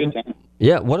 What else? Good time.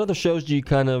 Yeah. What other shows do you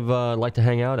kind of like to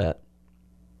hang out at?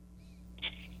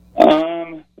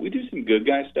 We do some good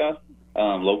guy stuff,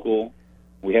 local.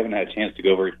 We haven't had a chance to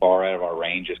go very far out of our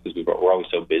range just because we're always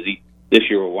so busy. This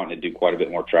year we're wanting to do quite a bit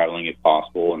more traveling if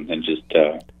possible, and then just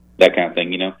that kind of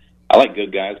thing. I like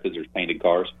good guys because there's painted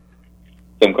cars.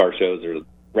 Some car shows are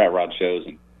rat rod shows,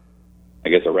 and I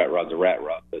guess a rat rod's a rat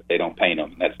rod, but they don't paint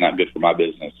them, and that's not good for my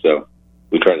business. So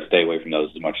we try to stay away from those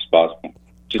as much as possible.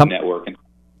 Just networking.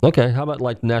 Okay. How about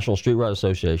like the National Street Rod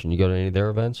Association? You go to any of their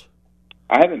events?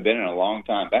 I haven't been in a long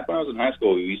time. Back when I was in high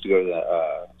school, we used to go to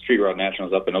the Street Rod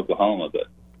Nationals up in Oklahoma, but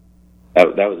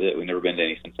that was it. We've never been to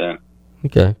any since then.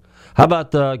 Okay. How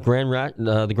about the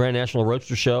Grand National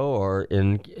Roadster Show, or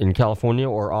in California,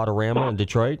 or Autorama in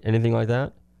Detroit? Anything like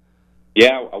that?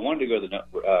 Yeah, I wanted to go to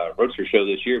the Roadster Show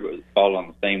this year, but it followed on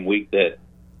the same week that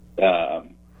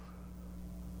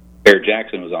Barrett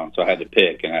Jackson was on, so I had to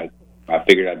pick, and I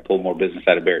figured I'd pull more business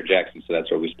out of Barrett Jackson, so that's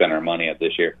where we spent our money at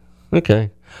this year.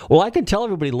 Okay. Well, I can tell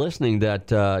everybody listening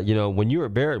that when you were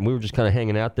at Barrett and we were just kind of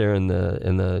hanging out there in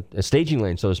the staging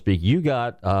lane, so to speak, you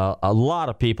got a lot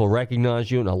of people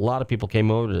recognize you, and a lot of people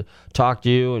came over to talk to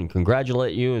you and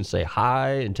congratulate you and say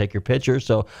hi and take your pictures.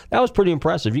 So that was pretty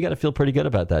impressive. You got to feel pretty good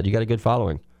about that. You got a good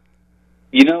following.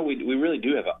 We really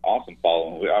do have an awesome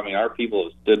following. I mean, our people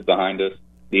have stood behind us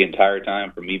the entire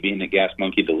time, from me being a gas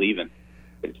monkey to leaving.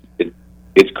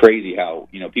 It's crazy how,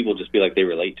 people just feel like they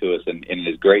relate to us, and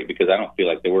it's great because I don't feel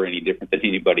like we're any different than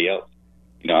anybody else.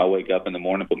 I wake up in the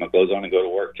morning, put my clothes on, and go to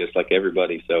work just like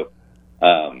everybody. So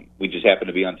we just happen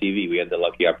to be on TV. We had the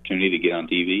lucky opportunity to get on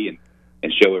TV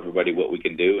and show everybody what we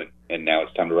can do, and now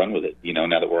it's time to run with it.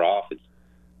 Now that we're off, it's,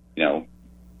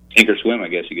 sink or swim, I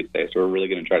guess you could say. So we're really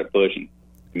going to try to push and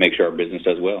make sure our business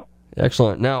does well.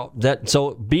 Excellent. Now,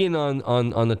 so being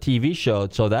on the TV show,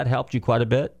 so that helped you quite a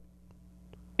bit?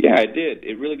 Yeah, it did.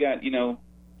 It really got,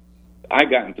 I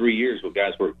got in 3 years what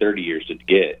guys worked 30 years to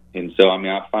get. And so,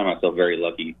 I find myself very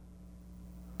lucky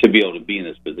to be able to be in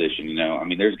this position,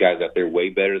 there's guys out there way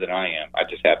better than I am. I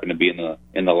just happen to be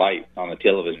in the light on the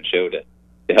television show to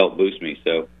help boost me.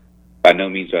 So by no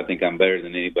means do I think I'm better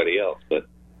than anybody else, but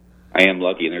I am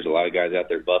lucky, and there's a lot of guys out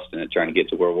there busting it, trying to get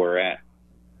to where we're at.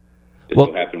 Just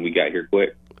so happened we got here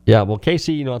quick. Yeah, well,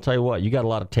 Casey, I'll tell you what, you got a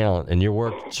lot of talent, and your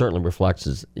work certainly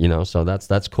reflects, so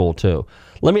that's cool too.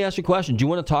 Let me ask you a question. Do you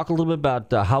want to talk a little bit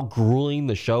about how grueling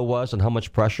the show was and how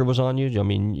much pressure was on you?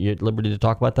 You're at liberty to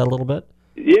talk about that a little bit?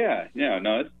 Yeah,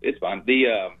 no, it's fine.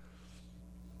 It's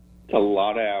a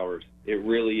lot of hours. It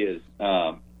really is.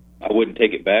 I wouldn't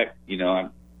take it back. I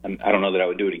don't know that I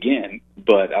would do it again,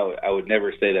 but I would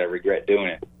never say that I regret doing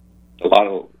it. A lot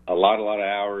of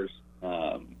hours,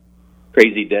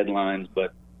 crazy deadlines,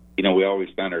 but we always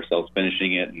found ourselves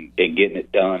finishing it and getting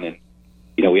it done. And,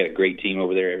 we had a great team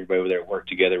over there. Everybody over there worked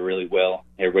together really well.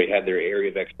 Everybody had their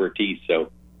area of expertise.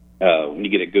 So when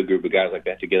you get a good group of guys like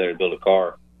that together to build a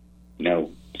car,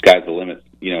 sky's the limit.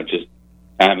 Just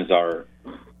time is our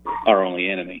only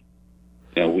enemy.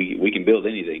 We can build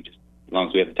anything just as long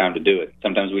as we have the time to do it.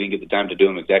 Sometimes we didn't get the time to do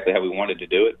them exactly how we wanted to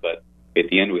do it, but at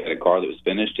the end we had a car that was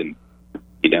finished, and,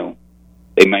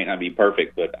 they might not be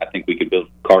perfect, but I think we could build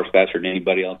cars faster than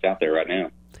anybody else out there right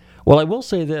now. Well, I will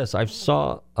say this. I've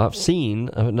seen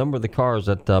a number of the cars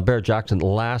at Barrett-Jackson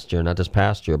last year, not this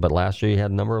past year, but last year you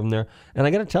had a number of them there. And I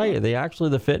got to tell you,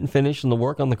 the fit and finish and the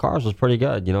work on the cars was pretty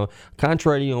good.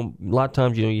 Contrary to, a lot of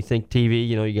times, you think TV,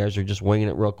 you guys are just winging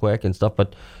it real quick and stuff.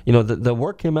 But, the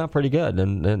work came out pretty good,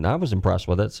 and I was impressed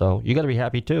with it. So you got to be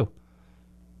happy, too.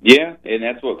 Yeah, and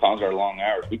that's what caused our long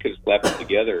hours. We could have slapped it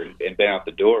together and been out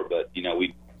the door, but,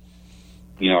 we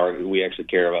actually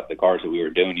care about the cars that we were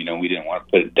doing. We didn't want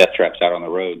to put death traps out on the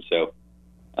road. So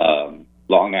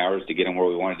long hours to get them where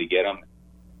we wanted to get them.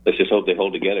 Let's just hope they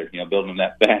hold together, building them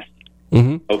that fast.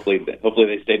 Mm-hmm. Hopefully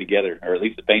they stay together, or at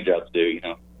least the paint jobs do,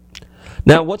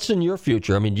 Now, what's in your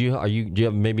future? Do you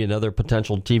have maybe another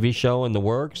potential TV show in the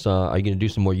works? Are you going to do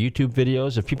some more YouTube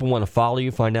videos? If people want to follow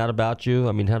you, find out about you,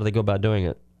 how do they go about doing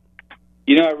it?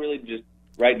 I really just,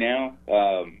 right now,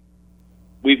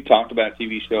 we've talked about a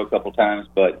TV show a couple times,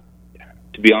 but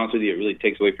to be honest with you, it really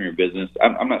takes away from your business.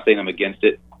 I'm not saying I'm against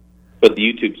it, but the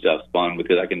YouTube stuff's fun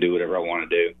because I can do whatever I want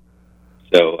to do.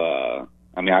 So,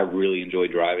 I really enjoy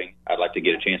driving. I'd like to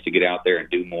get a chance to get out there and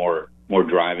do more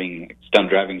driving, stunt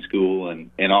driving school,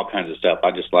 and all kinds of stuff.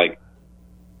 I just like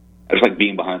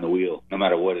being behind the wheel, no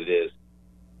matter what it is.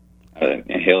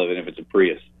 And hell, even if it's a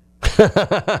Prius.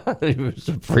 It's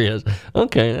a Prius.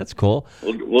 Okay, that's cool.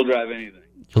 We'll drive anything.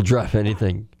 You'll drive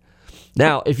anything.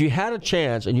 Now, if you had a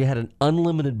chance and you had an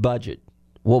unlimited budget,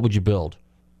 what would you build?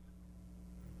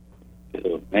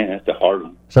 Oh, man, that's a hard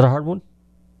one. Is that a hard one?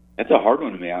 That's a hard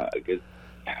one to me.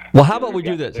 Well, how about we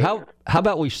do this? How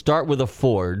about we start with a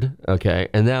Ford, okay,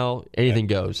 and now anything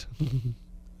goes.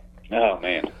 Oh,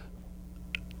 man.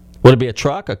 Would it be a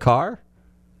truck, a car?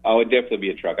 Oh, it would definitely be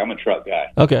a truck. I'm a truck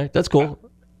guy. Okay, that's cool.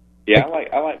 Yeah,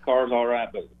 I like cars all right,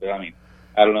 but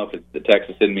I don't know if it's the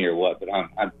Texas in me or what, but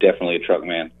I'm definitely a truck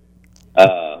man.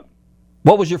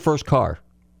 What was your first car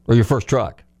or your first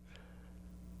truck?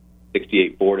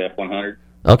 68 Ford F-100.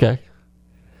 Okay.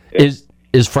 Yep.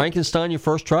 Is Frankenstein your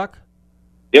first truck?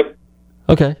 Yep.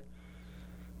 Okay.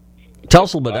 Tell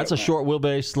us a little bit. That's a short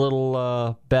wheelbase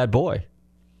little bad boy.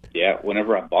 Yeah.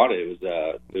 Whenever I bought it,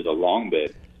 it was a long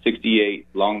bed, 68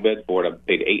 long bed Ford. I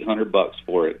paid $800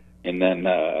 for it, and then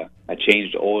I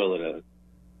changed oil at a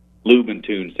lube and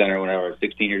tune center when I was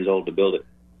 16 years old to build it,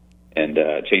 and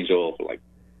changed oil for I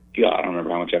don't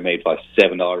remember how much I made, probably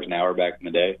 $7 an hour back in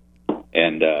the day,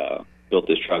 and built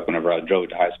this truck. Whenever I drove it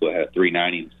to high school, it had a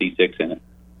 390 C6 in it.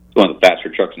 It's one of the faster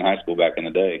trucks in high school back in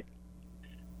the day.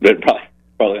 But it probably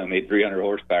probably only made 300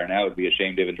 horsepower now. Would be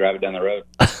ashamed to even drive it down the road.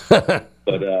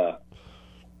 But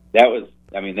that was,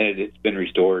 I mean, it's been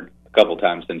restored a couple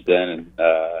times since then, and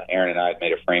Aaron and I had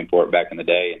made a frame for it back in the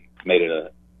day and made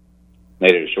it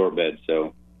a short bed.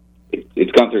 So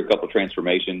it's gone through a couple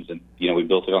transformations, and we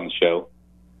built it on the show.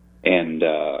 And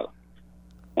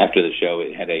after the show,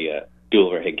 it had a dual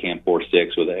overhead cam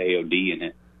 4.6 with an AOD in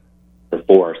it, or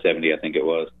 4R70, I think it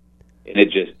was. And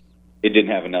it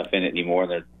didn't have enough in it anymore.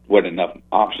 There wasn't enough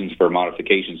options for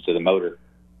modifications to the motor.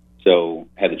 So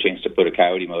had the chance to put a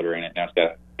Coyote motor in it. Now it's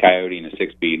got a Coyote and a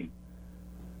 6-speed.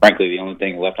 Frankly, the only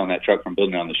thing left on that truck from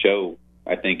building it on the show,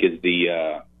 I think, is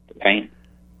the paint.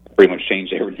 Pretty much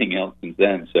changed everything else since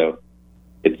then. So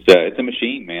it's a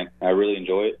machine, man. I really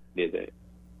enjoy it.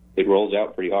 It rolls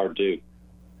out pretty hard too.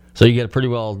 So you get it pretty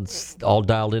well all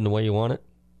dialed in the way you want it?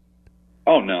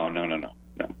 Oh no.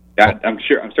 I'm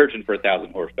searching for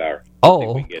 1,000 horsepower. Oh, I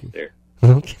think we can get there.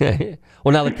 Okay.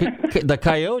 Well, now the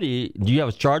Coyote, do you have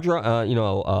a charger? A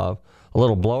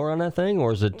little blower on that thing,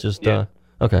 or is it just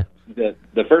okay?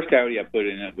 The first Coyote I put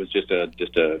in it was just a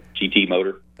GT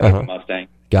motor, like a Mustang.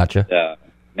 Gotcha.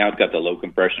 Now it's got the low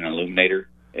compression illuminator,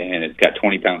 and it's got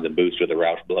 20 pounds of boost with a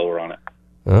Roush blower on it.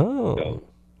 Oh. So,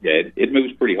 yeah, it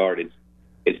moves pretty hard.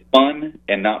 It's fun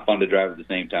and not fun to drive at the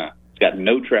same time. It's got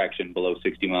no traction below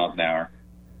 60 miles an hour,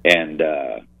 and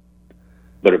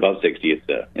but above 60,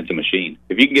 it's a machine.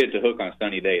 If you can get it to hook on a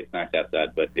sunny day, it's nice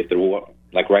outside. But if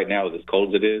like right now, with as cold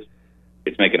as it is,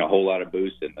 it's making a whole lot of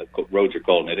boost, and the roads are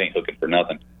cold, and it ain't hooking for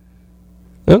nothing.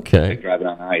 Okay. Like driving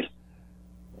on ice.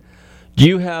 Do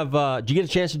you get a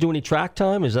chance to do any track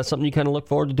time? Is that something you kind of look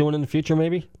forward to doing in the future,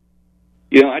 maybe?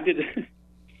 I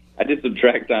did some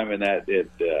track time in that.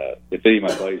 If any of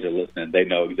my buddies are listening, they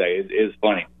know exactly. It's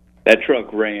funny. That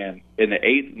truck ran in the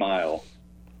 8th mile.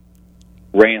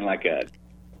 Ran like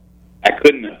I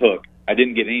couldn't hook. I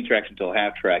didn't get any traction until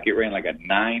half track. It ran like a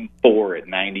 9.4 at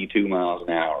 92 miles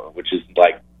an hour, which is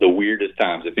like the weirdest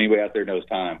times. If anybody out there knows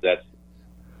times,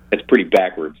 that's pretty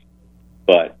backwards.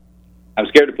 But I'm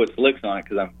scared to put slicks on it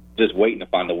because I'm just waiting to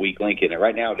find the weak link in it.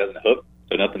 Right now, it doesn't hook,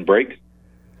 so nothing breaks.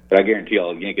 But I guarantee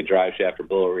I'll yank a drive shaft or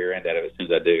blow a rear end out of it as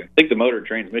soon as I do. I think the motor and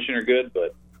transmission are good,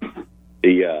 but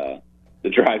the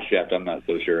drive shaft I'm not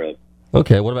so sure of.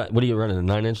 Okay, what are you running, a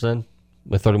 9-inch then?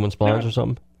 With 31 splines or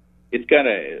something? It's got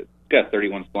a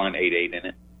 31 spline 8.8 in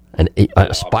it.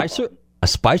 A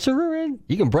Spicer rear end?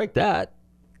 You can break that.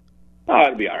 Oh,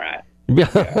 it'll be all right.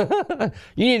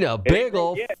 You need a big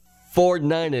old Ford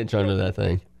 9-inch under that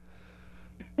thing.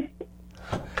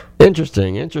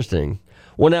 Interesting.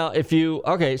 Well, now, if you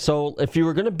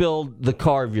were going to build the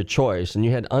car of your choice and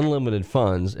you had unlimited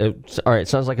funds, it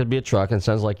sounds like it'd be a truck, and it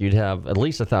sounds like you'd have at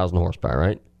least 1,000 horsepower,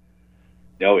 right?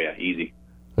 Oh, yeah, easy.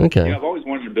 Okay. I've always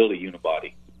wanted to build a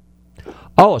unibody.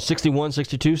 Oh, a 61,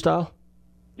 62 style?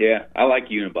 Yeah, I like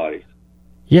unibodies.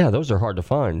 Yeah, those are hard to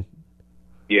find.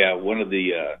 Yeah, one of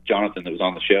the, Jonathan that was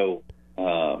on the show,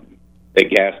 the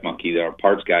Gas Monkey, our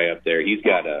parts guy up there, he's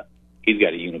got a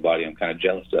unibody I'm kind of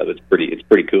jealous of. It's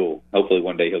pretty cool. Hopefully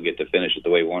one day he'll get to finish it the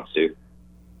way he wants to.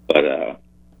 But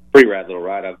pretty rad little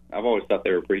ride. I've always thought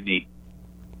they were pretty neat.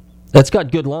 It's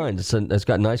got good lines. It's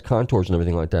got nice contours and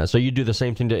everything like that. So you do the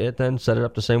same thing to it then? Set it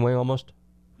up the same way almost?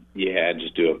 Yeah,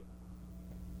 just do a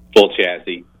full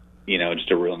chassis.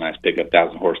 Just a real nice pickup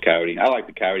 1,000 horse Coyote. I like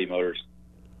the Coyote motors.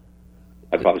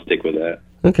 I'd probably stick with that.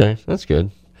 Okay, that's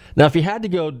good. Now, if you had to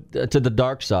go to the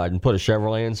dark side and put a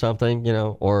Chevrolet in something,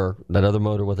 or that other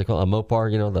motor, what they call a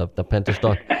Mopar, the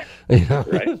Pentastar,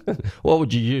 right. What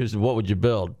would you use and what would you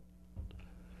build?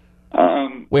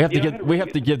 We have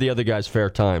to give the other guys fair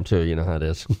time too. You know how it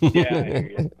is.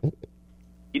 Yeah.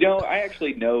 I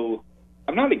actually know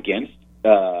I'm not against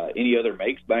any other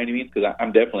makes by any means because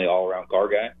I'm definitely all around car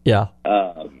guy. Yeah.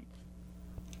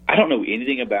 I don't know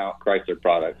anything about Chrysler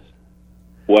products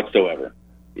whatsoever.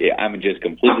 Yeah, I'm just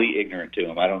completely ignorant to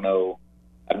them. I don't know.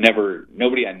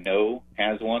 Nobody I know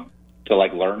has one to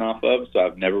learn off of, so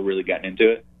I've never really gotten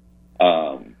into it.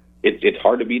 It's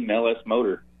hard to beat an LS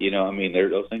motor.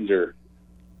 Those things are.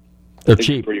 They're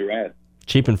cheap. Pretty rad.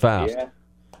 Cheap and fast. Yeah,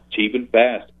 cheap and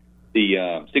fast.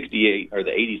 The 68 or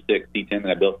the 86 C10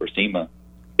 that I built for SEMA,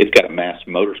 it's got a Mass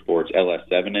Motorsports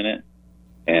LS7 in it,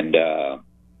 and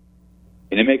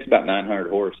it makes about 900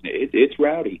 horse. It's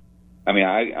rowdy. I mean,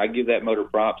 I give that motor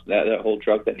props. That whole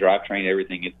truck, that drivetrain,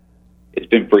 everything. It's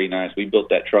been pretty nice. We built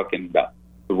that truck in about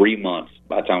 3 months.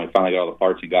 By the time we finally got all the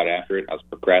parts and got after it, I was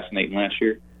procrastinating last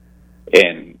year,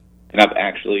 and I've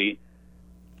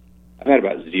had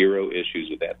about 0 issues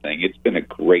with that thing. It's been a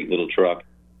great little truck.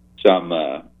 So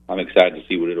I'm excited to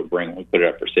see what it'll bring when we put it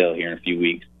up for sale here in a few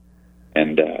weeks.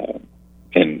 And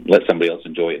and let somebody else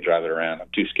enjoy it, drive it around. I'm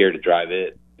too scared to drive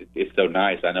it. It's so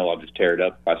nice. I know I'll just tear it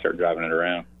up if I start driving it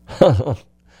around.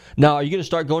 Now, are you going to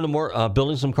start going to more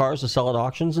building some cars to sell at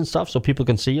auctions and stuff so people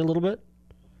can see you a little bit?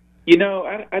 You know,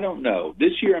 I don't know.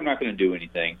 This year I'm not going to do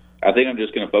anything. I think I'm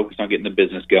just going to focus on getting the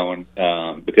business going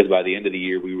because by the end of the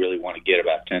year we really want to get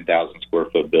about 10,000 square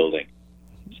foot building.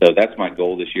 So that's my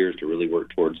goal this year, is to really work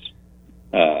towards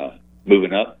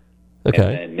moving up. Okay.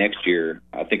 And then next year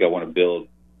I think I want to build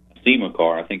a SEMA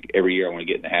car. I think every year I want to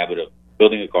get in the habit of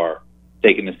building a car,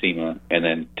 taking the SEMA, and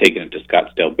then taking it to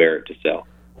Scottsdale Barrett to sell.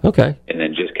 Okay. And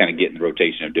then just kind of get in the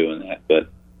rotation of doing that. But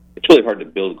it's really hard to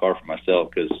build a car for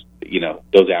myself because, you know,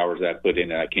 those hours that I put in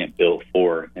that I can't build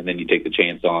for, and then you take the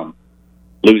chance on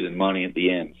losing money at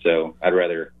the end. So I'd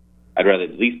rather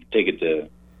at least take it to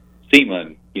SEMA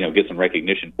and, you know, get some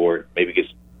recognition for it, maybe get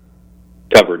some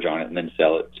coverage on it, and then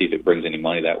sell it, see if it brings any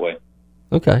money that way.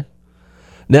 Okay.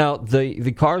 Now,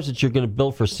 the cars that you're going to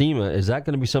build for SEMA, is that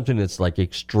going to be something that's like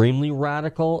extremely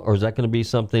radical, or is that going to be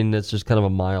something that's just kind of a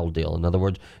mild deal? In other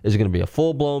words, is it going to be a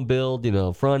full-blown build, you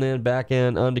know, front end, back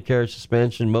end, undercarriage,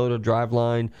 suspension, motor,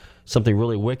 driveline, something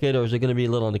really wicked, or is it going to be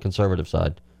a little on the conservative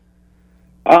side?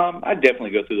 I'd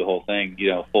definitely go through the whole thing, you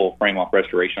know, full frame-off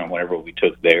restoration on whatever we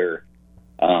took there.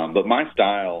 But my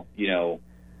style, you know,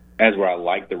 as where I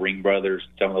like the Ring Brothers,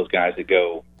 some of those guys that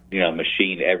go, you know,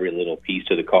 machine every little piece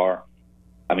of the car.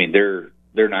 I mean, they're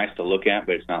nice to look at,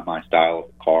 but it's not my style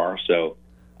of car, so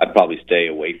I'd probably stay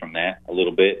away from that a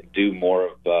little bit. Do more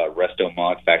of resto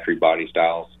mod, factory body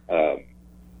styles.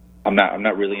 I'm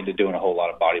not really into doing a whole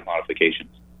lot of body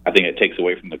modifications. I think it takes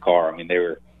away from the car. I mean, they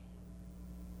were,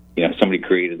 you know, somebody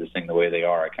created this thing the way they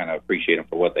are. I kind of appreciate them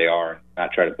for what they are, and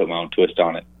not try to put my own twist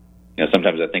on it. You know,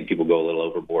 sometimes I think people go a little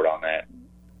overboard on that.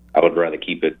 I would rather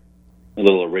keep it a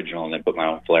little original and then put my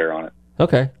own flair on it.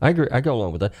 Okay, I agree. I go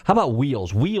along with that. How about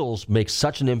wheels? Wheels make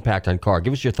such an impact on car.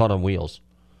 Give us your thought on wheels.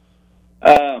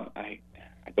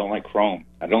 I don't like chrome.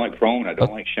 I don't like chrome, and I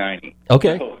don't like shiny.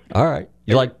 Okay, So, all right.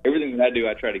 You like everything that I do?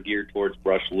 I try to gear towards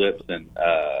brushed lips and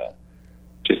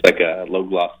just like a low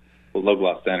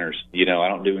gloss centers. You know, I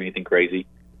don't do anything crazy.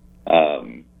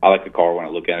 I like the car when I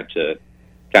look at it to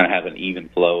kind of have an even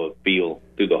flow of feel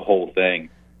through the whole thing.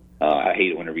 I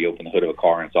hate it whenever you open the hood of a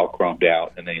car and it's all chromed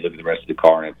out, and then you look at the rest of the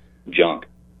car and it's junk.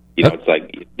 You know, it's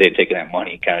like they'd taken that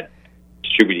money and kind of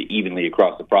distributed it evenly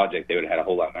across the project. They would have had a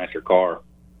whole lot nicer car.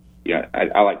 You know,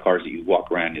 I like cars that you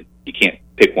walk around and you can't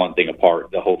pick one thing apart.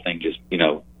 The whole thing just, you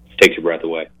know, takes your breath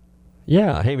away.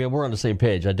 Yeah, hey man, we're on the same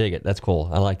page. I dig it. That's cool.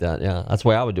 I like that. Yeah, that's the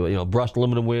way I would do it. You know, brushed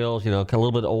aluminum wheels. You know, kind of a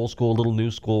little bit old school, a little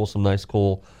new school, some nice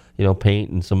cool, you know,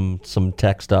 paint and some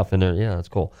tech stuff in there. Yeah, that's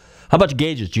cool. How about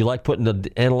gauges? Do you like putting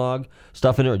the analog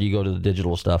stuff in there, or do you go to the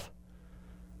digital stuff?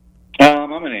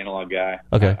 I'm an analog guy.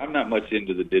 Okay. I'm not much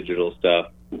into the digital stuff.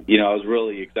 You know, I was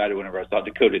really excited whenever I saw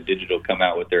Dakota Digital come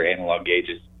out with their analog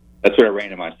gauges. That's what I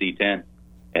ran in my C10,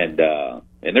 and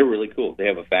they're really cool. They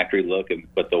have a factory look,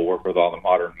 but they'll work with all the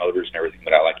modern motors and everything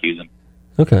that I like using.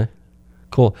 Okay,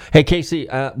 cool. Hey, Casey,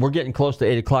 we're getting close to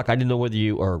 8 o'clock. I didn't know whether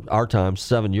you, or our time,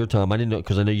 7 your time. I didn't know,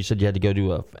 because I know you said you had to go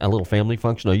to a little family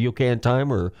function. Are you okay in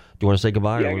time, or do you want to say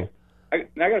goodbye? Yeah,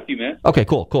 I got a few minutes. Okay,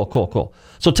 cool.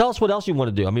 So tell us what else you want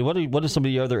to do. I mean, what are some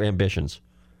of your other ambitions?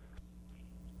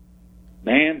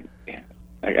 Man,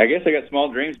 I guess I got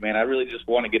small dreams, man. I really just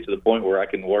want to get to the point where I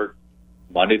can work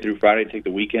Monday through Friday, take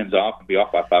the weekends off, and be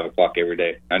off by 5 o'clock every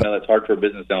day. I know that's hard for a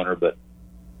business owner, but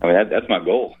I mean that's my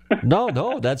goal.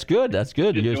 No, that's good. That's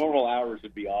good. Just normal hours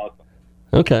would be awesome.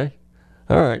 Okay.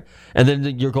 All right. And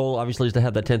then your goal, obviously, is to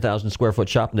have that 10,000 square foot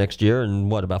shop next year,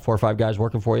 and what, about 4 or 5 guys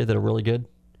working for you that are really good?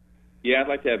 Yeah, I'd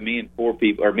like to have me and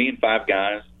 5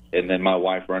 guys, and then my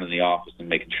wife running the office and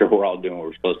making sure we're all doing what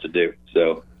we're supposed to do.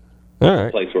 So, all right.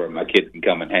 A place where my kids can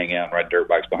come and hang out and ride dirt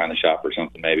bikes behind the shop or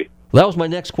something, maybe. Well, that was my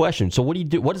next question. So, what do you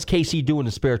do? What does KC do in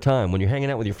his spare time when you're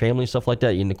hanging out with your family and stuff like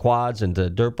that? You in the quads and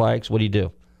the dirt bikes? What do you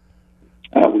do?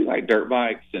 We like dirt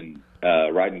bikes and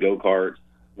riding go-karts,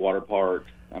 water parks.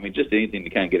 I mean, just anything to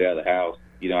kind of get out of the house.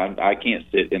 You know, I can't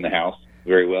sit in the house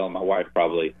very well. My wife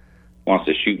probably wants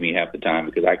to shoot me half the time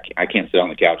because I can't sit on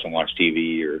the couch and watch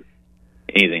TV or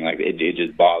anything like that. It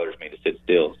just bothers me to sit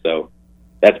still. So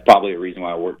that's probably a reason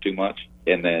why I work too much.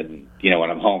 And then, you know,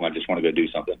 when I'm home, I just want to go do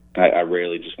something. I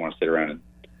rarely just want to sit around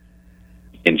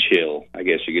and chill, I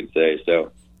guess you could say.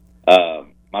 So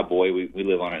my boy, we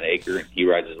live on an acre, and he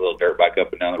rides his little dirt bike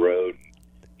up and down the road.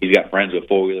 He's got friends with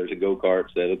four-wheelers and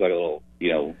go-karts. They look like a little,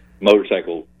 you know,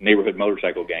 neighborhood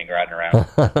motorcycle gang riding around.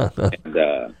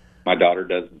 And my daughter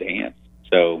does dance.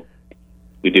 So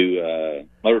we do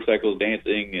motorcycles,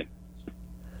 dancing, and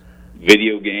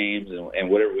video games, and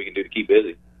whatever we can do to keep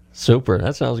busy. Super.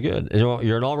 That sounds good.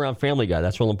 You're an all-around family guy.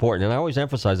 That's real important. And I always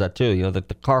emphasize that, too, that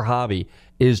the car hobby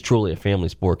is truly a family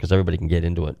sport because everybody can get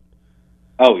into it.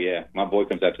 Oh, yeah. My boy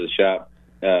comes out to the shop.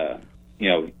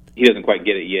 He doesn't quite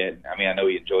get it yet. I mean, I know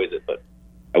he enjoys it, but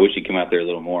I wish he'd come out there a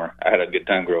little more. I had a good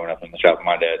time growing up in the shop with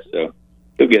my dad, so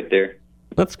he'll get there.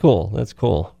 That's cool. That's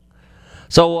cool.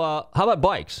 So how about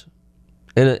bikes?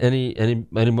 Any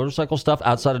motorcycle stuff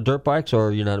outside of dirt bikes,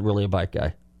 or you're not really a bike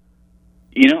guy?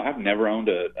 I've never owned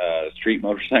a street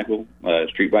motorcycle,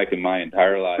 street bike in my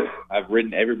entire life. I've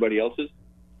ridden everybody else's,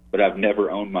 but I've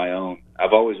never owned my own.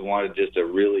 I've always wanted just a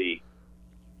really,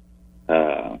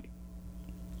 man,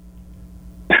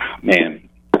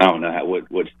 I don't know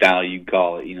what style you'd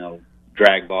call it.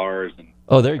 Drag bars and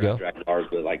there you go. Drag bars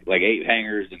with like 8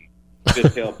 hangers and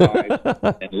fifth tail pipes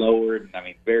and lowered. I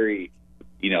mean, very,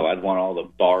 I'd want all the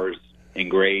bars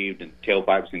engraved and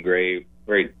tailpipes engraved.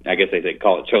 Very, I guess they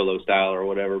call it cholo style or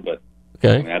whatever, but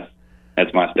okay. I mean,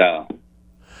 that's my style.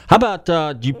 How about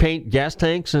do you paint gas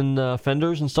tanks and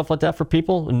fenders and stuff like that for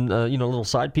people, and little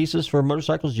side pieces for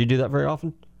motorcycles? Do you do that very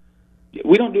often?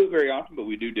 We don't do it very often, but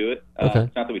we do it. Okay.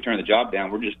 It's not that we turn the job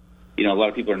down. We're just, a lot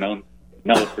of people know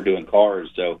us for doing cars.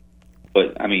 So,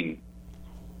 but I mean,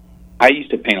 I used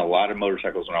to paint a lot of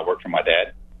motorcycles when I worked for my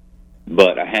dad,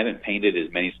 but I haven't painted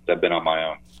as many since I've been on my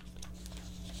own.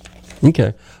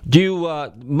 Okay. Do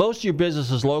you, most of your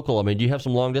business is local? I mean, do you have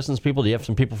some long distance people? Do you have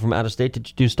some people from out of state that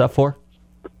you do stuff for?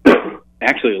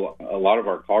 Actually, a lot of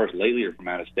our cars lately are from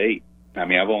out of state. I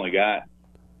mean, I've only got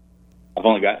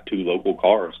 2 local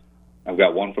cars. I've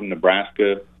got one from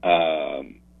Nebraska. I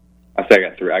say I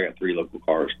got 3 local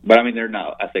cars, but I mean, they're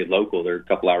not, I say local, they're a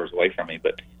couple hours away from me,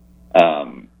 but,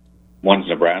 one's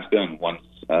Nebraska and one's,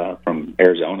 from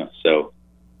Arizona. So,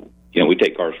 we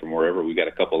take cars from wherever. We got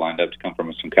a couple lined up to come from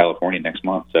us from California next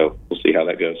month, so we'll see how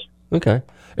that goes. Okay.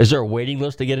 Is there a waiting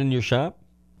list to get into your shop?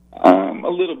 A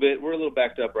little bit. We're a little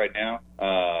backed up right now.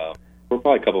 We're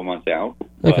probably a couple months out.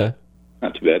 Okay.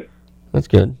 Not too bad. That's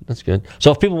good. That's good.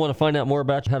 So if people want to find out more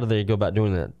about you, how do they go about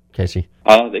doing that, Casey?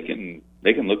 They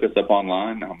can look us up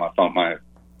online. On my phone,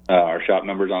 our shop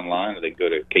number's online, or they can go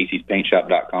to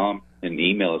caseyspaintshop.com and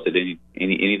email us at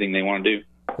anything they want to do.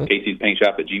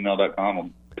 caseyspaintshop@gmail.com will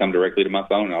come directly to my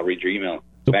phone, and I'll read your email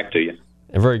back to you.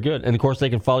 Very good. And of course, they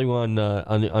can follow you on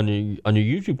your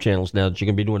YouTube channels now that you're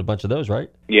going to be doing a bunch of those, right?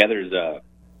 Yeah, there's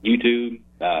YouTube,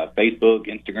 Facebook,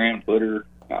 Instagram, Twitter.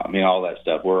 All that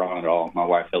stuff. We're on it all. My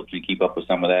wife helps me keep up with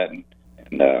some of that, and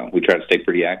we try to stay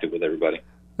pretty active with everybody.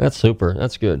 That's super.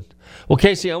 That's good. Well,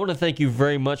 Casey, I want to thank you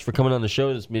very much for coming on the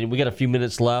show this meeting. We got a few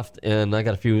minutes left, and I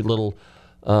got a few little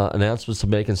announcements to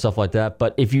make and stuff like that.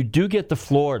 But if you do get to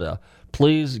Florida,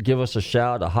 please give us a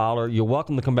shout, a holler. You're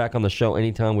welcome to come back on the show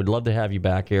anytime. We'd love to have you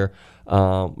back here.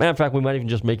 Matter of fact, we might even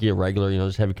just make you a regular,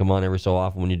 just have you come on every so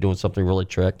often when you're doing something really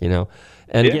trick, And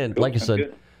yeah, again, cool. like I said,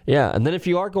 good. Yeah, and then if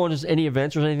you are going to any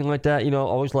events or anything like that,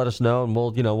 always let us know, and we'll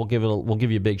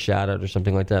give you a big shout out or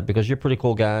something like that, because you're a pretty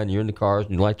cool guy and you're in the cars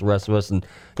and you like the rest of us, and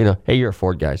hey, you're a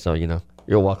Ford guy, so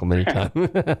you're welcome anytime.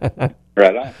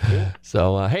 Right on. Cool.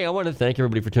 So, hey, I want to thank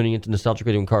everybody for tuning into Nostalgic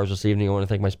Radio and Cars this evening. I want to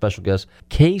thank my special guest,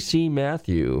 KC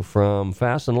Mathieu from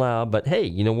Fast and Loud. But, hey,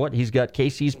 you know what? He's got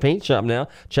KC's Paint Shop now.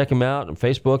 Check him out on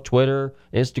Facebook, Twitter,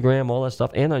 Instagram, all that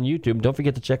stuff, and on YouTube. Don't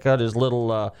forget to check out his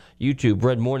little YouTube,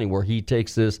 Red Morning, where he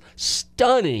takes this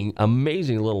stunning,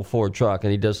 amazing little Ford truck,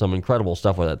 and he does some incredible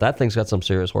stuff with it. That thing's got some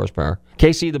serious horsepower.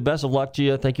 KC, the best of luck to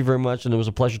you. Thank you very much, and it was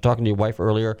a pleasure talking to your wife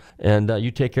earlier. And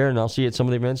you take care, and I'll see you at some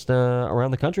of the events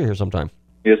around the country here sometime.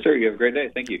 Yes, sir. You have a great day.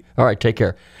 Thank you. All right, take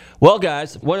care. Well,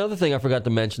 guys, one other thing I forgot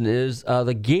to mention is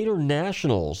the Gator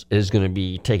Nationals is going to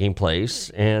be taking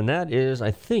place, and that is, I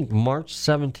think, March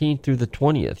 17th through the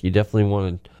 20th. You definitely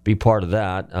want to be part of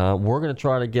that. We're going to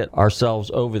try to get ourselves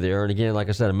over there. And again, like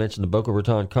I said, I mentioned the Boca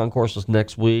Raton Concourse is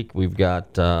next week. We've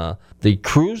got the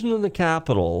Cruising in the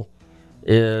Capitol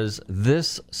is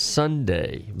this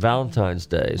Sunday, Valentine's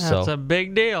Day. That's a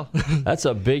big deal. That's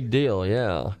a big deal,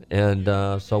 yeah. And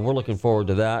so we're looking forward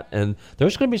to that. And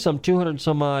there's going to be some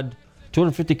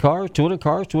 250 cars,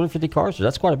 250 cars. So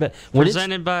that's quite a bit.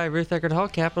 Presented by Ruth Eckerd Hall,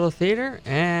 Capitol Theater,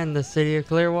 and the City of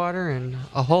Clearwater, and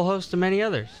a whole host of many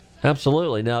others.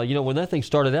 Absolutely. Now, when that thing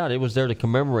started out, it was there to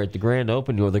commemorate the grand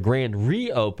opening or the grand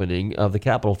reopening of the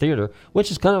Capitol Theater, which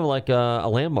is kind of like a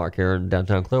landmark here in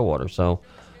downtown Clearwater. So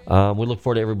we look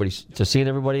forward to seeing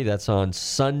everybody. That's on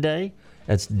Sunday.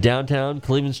 That's downtown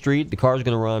Cleveland Street. The car's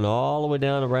going to run all the way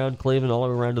down around Cleveland, all the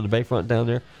way around to the Bayfront down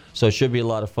there. So it should be a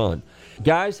lot of fun.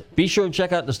 Guys, be sure and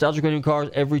check out Nostalgic Radio and Cars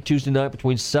every Tuesday night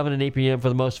between 7 and 8 p.m. for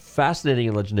the most fascinating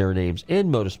and legendary names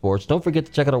in motorsports. Don't forget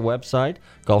to check out our website,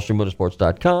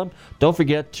 GulfstreamMotorsports.com. Don't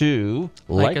forget to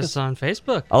like us on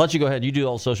Facebook. I'll let you go ahead. You do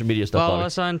all the social media stuff. Follow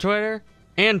us on Twitter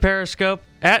and Periscope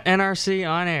at NRC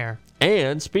On Air.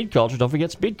 And Speed Culture. Don't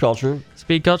forget Speed Culture.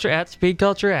 Speed Culture at Speed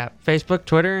Culture app. Facebook,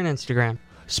 Twitter, and Instagram.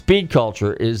 Speed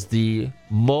Culture is the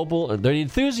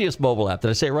enthusiast mobile app. Did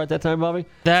I say it right that time, Bobby?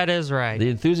 That is right. The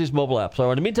enthusiast mobile app.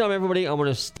 So in the meantime, everybody, I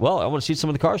want to see some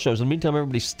of the car shows. In the meantime,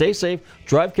 everybody, stay safe,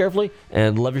 drive carefully,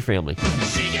 and love your family.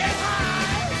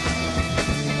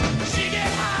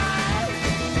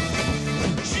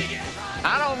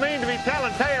 I don't mean to be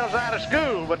telling tales out of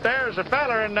school, but there's a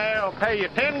feller in there who'll pay you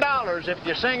 $10 if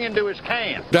you sing into his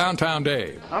can. Downtown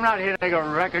Dave. I'm not here to make a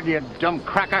record, you dumb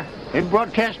cracker. It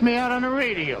broadcast me out on the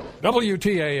radio.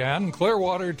 WTAN,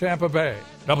 Clearwater, Tampa Bay.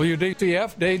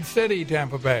 WDCF, Dade City,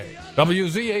 Tampa Bay.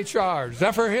 WZHR,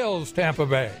 Zephyr Hills, Tampa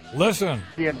Bay. Listen.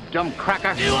 You dumb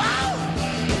cracker.